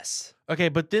white. Yes. Okay,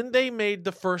 but then they made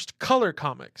the first color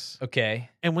comics. Okay.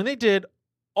 And when they did,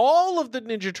 all of the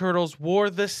Ninja Turtles wore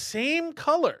the same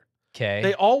color. Okay.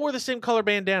 They all wore the same color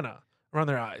bandana around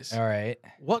their eyes. All right.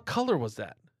 What color was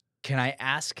that? Can I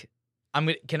ask?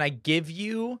 Can I give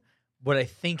you what I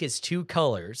think is 2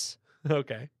 colors?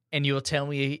 Okay. And you will tell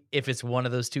me if it's one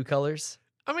of those 2 colors?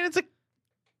 I mean, it's a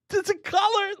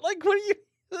color. Like, what are you?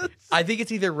 I think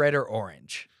it's either red or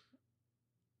orange.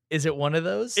 Is it one of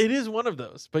those? It is one of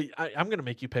those, but I'm going to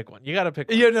make you pick one. You got to pick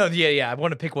one. Yeah. I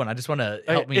want to pick one. I just want to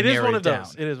help me narrow it down.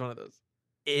 It is one of those.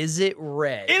 Is it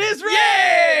red? It is red!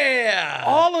 Yeah!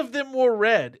 All of them were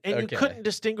red, and you couldn't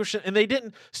distinguish it. And they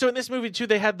didn't. So in this movie, too,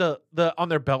 they had the on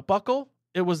their belt buckle,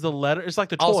 it was the letter. It's like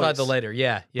the toys. Also had the letter,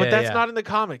 yeah. But that's not in the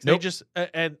comics. Nope. They just,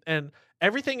 and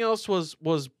everything else was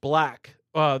black.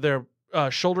 Their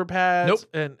shoulder pads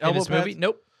and elbow in this pads. movie?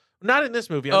 Nope. Not in this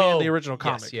movie. I mean, in the original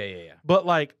comic. Yes. Yeah. But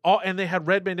like and they had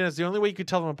red bandanas. The only way you could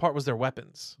tell them apart was their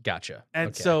weapons. Gotcha.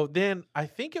 And so then I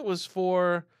think it was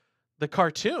for the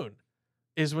cartoon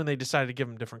is when they decided to give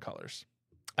them different colors.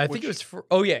 I think it was for.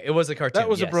 Oh yeah, it was a cartoon. That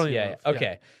was a brilliant move.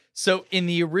 Okay. So in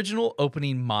the original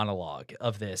opening monologue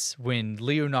of this, when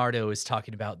Leonardo is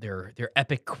talking about their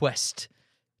epic quest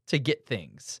to get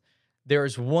things, there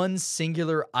is one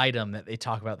singular item that they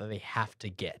talk about that they have to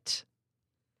get.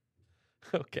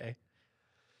 Okay.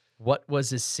 What was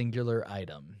this singular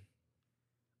item?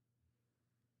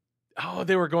 Oh,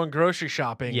 they were going grocery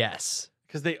shopping. Yes.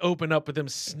 Because they open up with them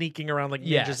sneaking around like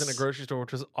ninjas in a grocery store,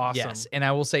 which was awesome. Yes, and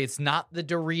I will say it's not the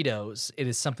Doritos. It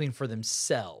is something for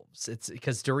themselves. It's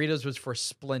because Doritos was for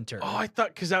Splinter. Oh, I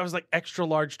thought because that was like extra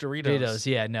large Doritos. Doritos,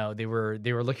 yeah, no, they were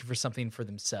looking for something for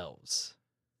themselves.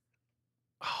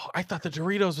 Oh, I thought the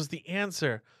Doritos was the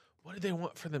answer. What did they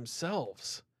want for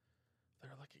themselves?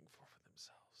 They're looking for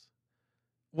themselves.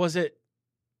 Was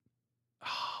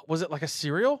it like a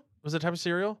cereal? Was it a type of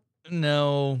cereal?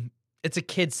 No, it's a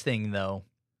kid's thing though.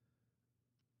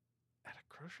 At a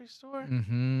grocery store?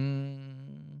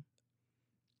 Mm-hmm.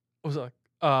 Was it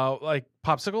like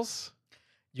popsicles?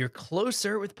 You're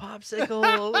closer with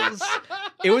popsicles.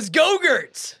 It was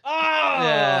Go-Gurt. Oh,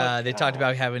 yeah, they talked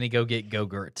about having to go get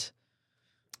Go-Gurt.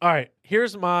 All right,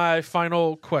 here's my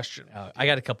final question. I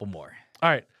got a couple more. All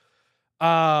right.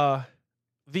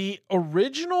 The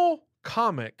original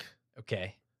comic,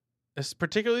 okay,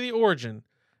 particularly the origin,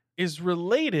 is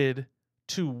related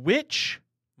to which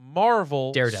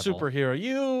Marvel Daredevil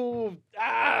superhero?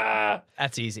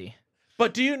 That's easy.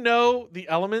 But do you know the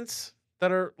elements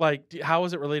that are like? How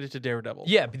is it related to Daredevil?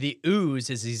 Yeah, but the ooze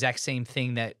is the exact same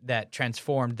thing that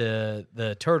transformed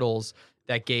the turtles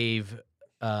that gave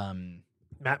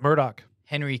Matt Murdock,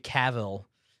 Henry Cavill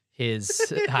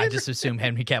his. I just assume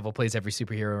Henry Cavill plays every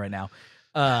superhero right now.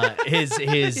 His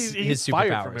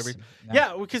superpowers.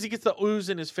 Yeah, because he gets the ooze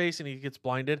in his face and he gets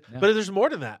blinded. Yeah. But there's more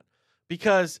than that.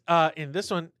 Because in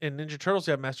this one, in Ninja Turtles,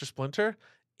 you have Master Splinter.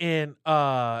 In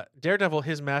Daredevil,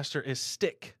 his master is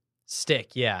Stick. Stick,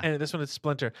 yeah. And in this one, it's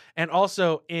Splinter. And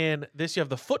also in this, you have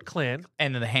the Foot Clan.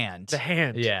 And then the hand. The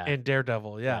hand. Yeah. In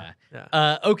Daredevil, yeah.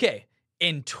 Okay.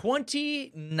 In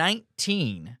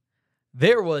 2019,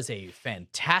 there was a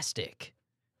fantastic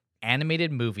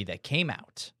animated movie that came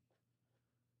out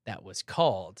that was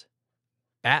called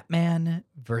Batman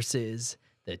versus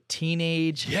the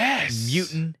Teenage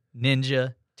Mutant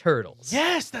Ninja Turtles.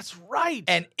 Yes, that's right.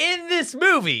 And in this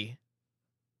movie,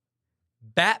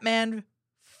 Batman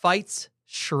fights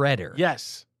Shredder.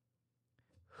 Yes.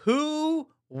 Who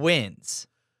wins?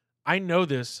 I know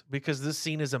this because this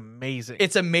scene is amazing.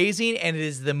 It's amazing, and it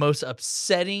is the most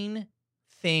upsetting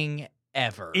thing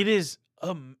ever. It is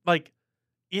like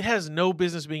it has no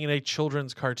business being in a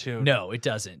children's cartoon. No, it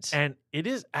doesn't. And it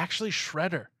is actually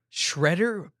Shredder.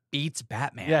 Shredder beats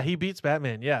Batman. Yeah, he beats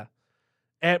Batman, yeah.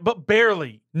 But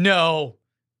barely. No,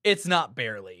 it's not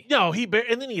barely. No,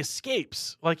 and then he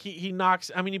escapes. Like he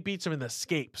knocks, he beats him in the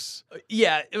escapes.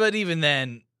 Yeah, but even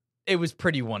then, it was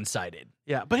pretty one-sided.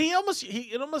 Yeah, but it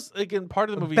almost like in part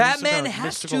of the movie, Batman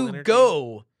has to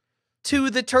go to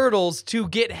the Turtles to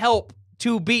get help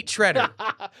to beat Shredder.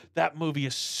 That movie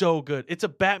is so good. It's a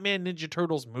Batman Ninja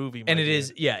Turtles movie. And it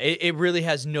is, yeah, it really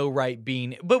has no right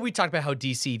being. But we talked about how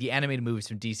DC, the animated movies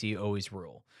from DC always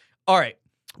rule. All right.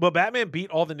 Well, Batman beat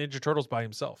all the Ninja Turtles by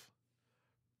himself.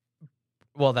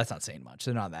 Well, that's not saying much.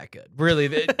 They're not that good.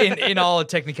 Really, in all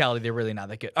technicality, they're really not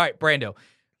that good. All right, Brando,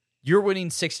 you're winning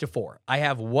 6-4. I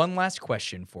have one last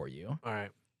question for you. All right.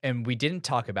 And we didn't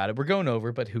talk about it. We're going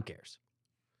over, but who cares?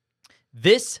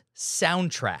 This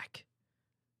soundtrack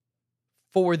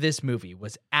for this movie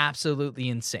was absolutely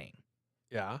insane.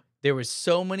 Yeah. There was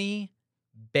so many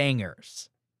bangers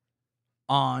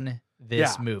on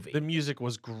this movie. The music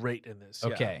was great in this.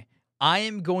 Okay.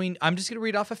 I'm just going to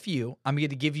read off a few. I'm going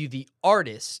to give you the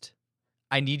artist.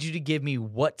 I need you to give me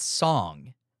what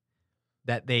song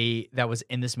that was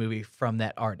in this movie from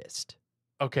that artist.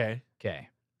 Okay. Okay.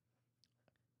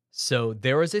 So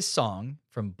there was a song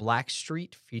from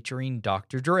Blackstreet featuring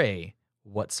Dr. Dre.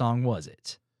 What song was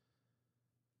it?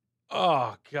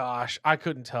 Oh gosh, I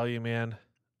couldn't tell you, man.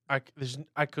 I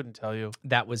couldn't tell you.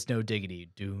 That was No Diggity.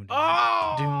 That's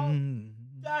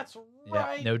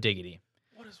right. Yeah, No Diggity.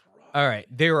 What is wrong? All right.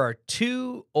 There are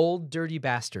 2 Old Dirty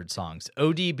Bastard songs.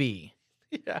 ODB.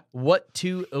 Yeah. What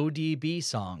 2 ODB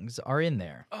songs are in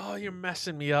there? Oh, you're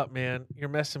messing me up, man. You're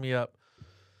messing me up.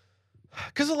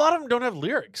 Because a lot of them don't have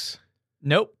lyrics.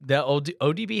 Nope. The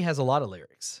ODB has a lot of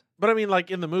lyrics. But I mean,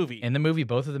 like in the movie. In the movie,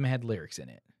 both of them had lyrics in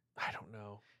it. I don't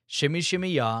know. Shimmy,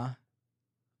 shimmy, ya.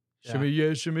 Shimmy,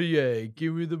 yeah, shimmy, yeah.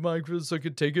 Give me the microphone so I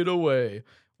can take it away.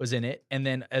 Was in it. And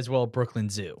then as well, Brooklyn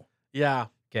Zoo. Yeah.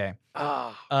 Okay.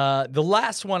 The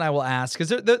last one I will ask, because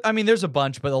there's a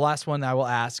bunch, but the last one I will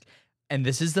ask, and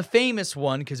this is the famous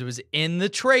one because it was in the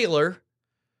trailer.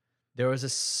 There was a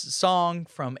song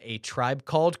from A Tribe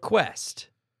Called Quest.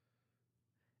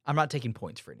 I'm not taking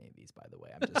points for any of these, by the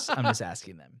way. I'm just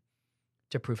asking them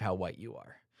to prove how white you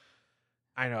are.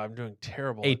 I know, I'm doing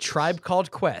terrible. A Tribe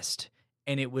Called Quest,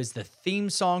 and it was the theme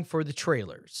song for the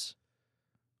trailers.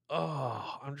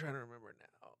 Oh, I'm trying to remember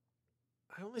now.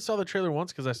 I only saw the trailer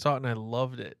once because I saw it and I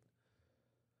loved it.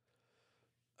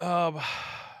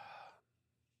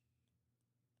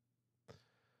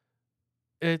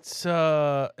 It's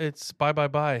Bye Bye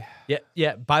Bye.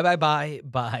 Yeah. Bye Bye Bye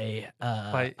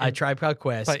by A Tribe Called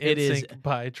Quest. It is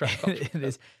by Tribe Called Quest. It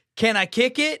is. Can I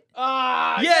kick it?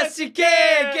 Yes, you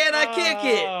can. Can I kick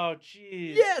it? Oh,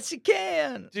 jeez. Yes, you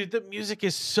can. Dude, the music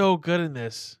is so good in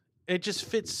this. It just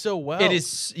fits so well. It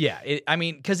is, yeah.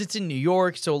 Because it's in New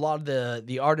York, so a lot of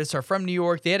the artists are from New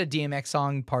York. They had a DMX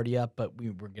song, Party Up, but we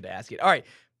were going to ask it. All right,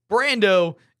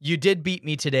 Brando, you did beat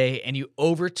me today, and you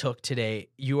overtook today.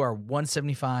 You are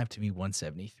 175 to me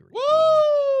 173.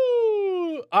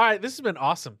 Woo! All right, this has been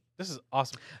awesome. This is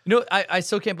awesome. You know, I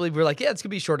still can't believe we're like, yeah, it's going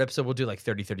to be a short episode. We'll do like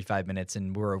 30, 35 minutes,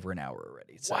 and we're over an hour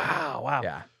already. So, wow.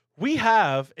 Yeah. We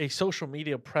have a social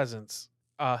media presence,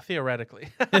 theoretically.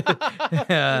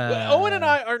 Owen and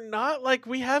I are not like,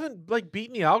 we haven't like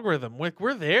beaten the algorithm.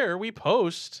 We're there. We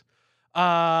post.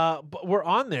 But we're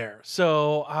on there.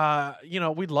 So,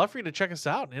 we'd love for you to check us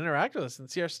out and interact with us and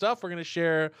see our stuff. We're going to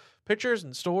share pictures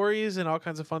and stories and all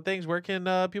kinds of fun things. Where can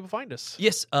people find us?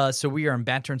 Yes. So we are on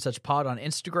Banter and Such Pod on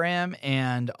Instagram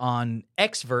and on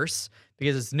Xverse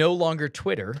because it's no longer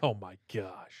Twitter. Oh my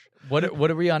gosh. What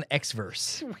are we on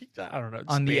Xverse? I don't know. Just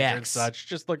On the Banter and X. Such.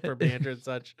 Just look for Banter and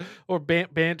Such or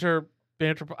banter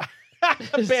Banter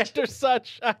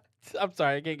Such. I'm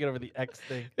sorry, I can't get over the X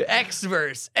thing.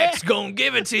 Xverse. X gonna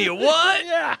give it to you. What?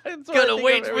 Yeah. It's what I Gonna think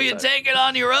wait of till every you time. take it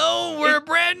on your own? We're a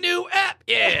brand new app.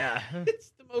 Yeah.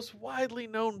 It's the most widely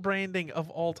known branding of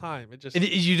all time. It just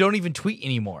You don't even tweet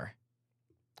anymore.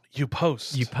 you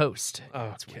post. You post.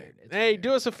 Okay. It's weird. It's Hey, weird.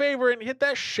 do us a favor and hit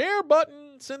that share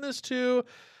button. Send this to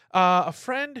a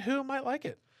friend who might like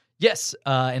it. Yes,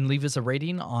 and leave us a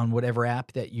rating on whatever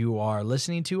app that you are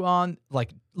listening to on, like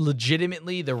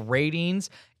legitimately the ratings.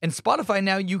 And Spotify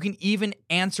now, you can even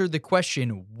answer the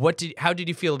question, how did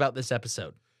you feel about this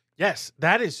episode? Yes,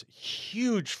 that is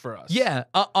huge for us. Yeah,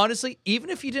 honestly,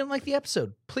 even if you didn't like the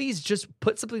episode, please just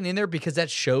put something in there because that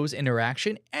shows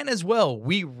interaction. And as well,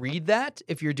 we read that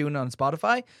if you're doing it on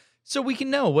Spotify, so we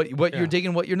can know what you're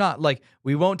digging, what you're not. Like,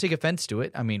 we won't take offense to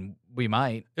it. I mean, we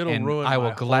might. It'll and ruin I will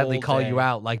my gladly whole call day. you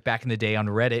out, like back in the day on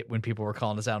Reddit when people were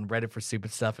calling us out on Reddit for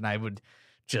stupid stuff, and I would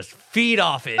just feed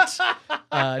off it. No,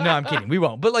 I'm kidding. We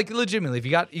won't. But like legitimately, if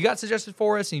you got suggestions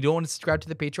for us and you don't want to subscribe to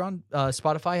the Patreon,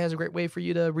 Spotify has a great way for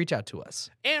you to reach out to us.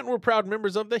 And we're proud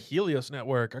members of the Helios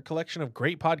Network, a collection of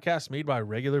great podcasts made by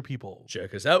regular people.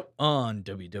 Check us out on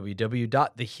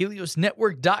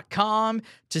www.theheliosnetwork.com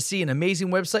to see an amazing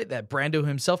website that Brando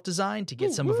himself designed, to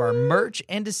get some of our merch,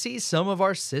 and to see some of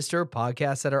our sister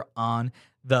podcasts that are on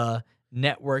the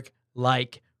network,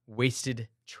 like Wasted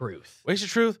Truth. Wasted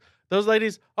Truth. Those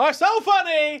ladies are so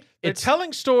funny. They're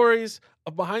telling stories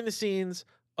of behind the scenes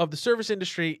of the service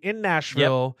industry in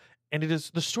Nashville. And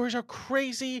the stories are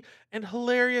crazy and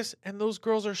hilarious. And those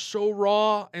girls are so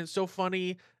raw and so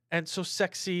funny and so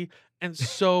sexy and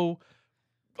so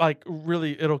like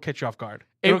really, it'll catch you off guard.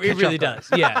 It really does.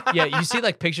 Yeah. You see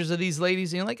like pictures of these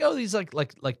ladies and you're like, oh, these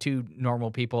like two normal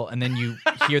people. And then you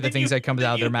hear the things that comes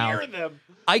out of their mouth.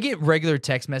 I get regular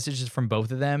text messages from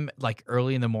both of them like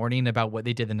early in the morning about what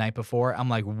they did the night before. I'm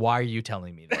like, why are you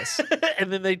telling me this?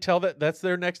 And then they tell that's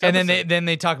their next episode. And then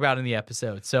they talk about it in the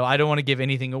episode. So I don't want to give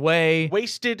anything away.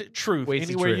 Wasted Truth.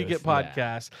 Anywhere you get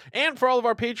podcasts. Yeah. And for all of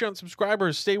our Patreon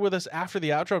subscribers, stay with us after the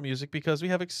outro music because we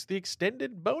have the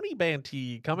extended Boney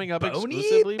Banty coming up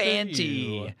exclusively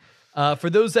Banty. For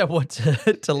those that want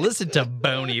to listen to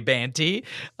Boney Banty,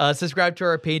 subscribe to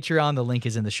our Patreon. The link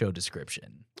is in the show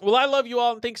description. Well, I love you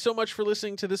all, and thanks so much for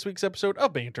listening to this week's episode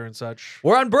of Banter and Such.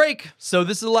 We're on break, so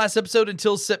this is the last episode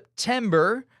until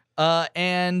September.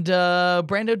 And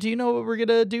Brando, do you know what we're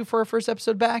gonna do for our first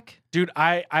episode back? Dude,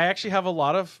 I actually have a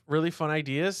lot of really fun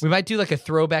ideas. We might do like a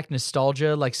throwback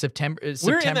nostalgia, like September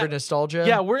nostalgia.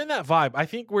 Yeah, we're in that vibe. I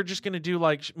think we're just gonna do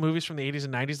like movies from the 80s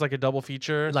and 90s, like a double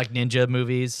feature, like ninja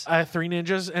movies, Three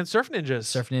Ninjas and Surf Ninjas.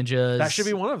 Surf Ninjas. That should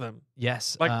be one of them.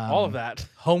 Yes, like all of that.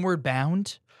 Homeward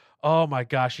Bound. Oh my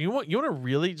gosh, you want to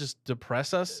really just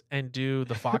depress us and do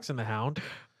The Fox and the Hound?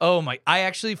 Oh my! I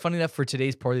actually, funny enough, for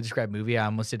today's poorly described movie, I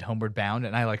almost did Homeward Bound,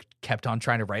 and I like kept on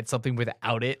trying to write something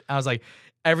without it. I was like,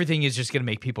 everything is just gonna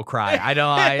make people cry. I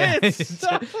know.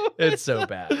 It's so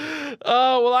bad.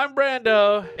 Oh well, I'm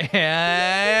Brando,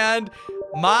 and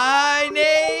my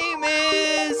name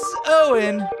is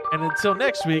Owen. And until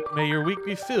next week, may your week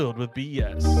be filled with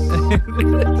BS.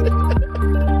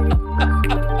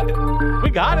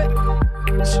 We got it.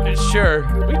 Sure.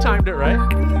 We timed it right.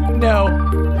 No.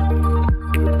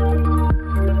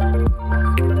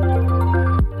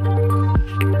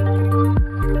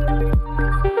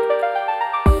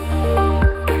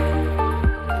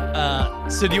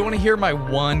 So do you want to hear my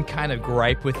one kind of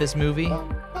gripe with this movie?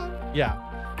 Yeah.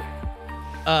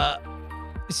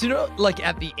 So you know, like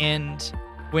at the end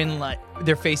when like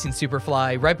they're facing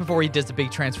Superfly, right before he does the big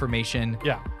transformation.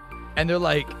 Yeah. And they're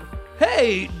like,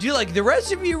 hey, do like the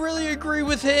rest of you really agree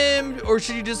with him, or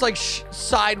should you just like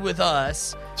side with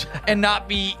us and not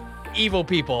be evil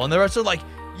people? And the rest are like,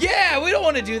 yeah, we don't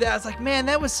want to do that. It's like, man,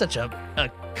 that was such a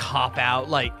cop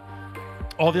out. Like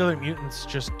all the other mutants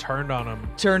just turned on him.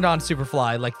 Turned on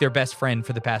Superfly, like their best friend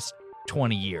for the past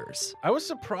 20 years. I was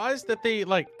surprised that they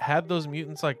like had those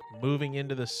mutants like moving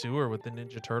into the sewer with the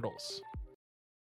Ninja Turtles.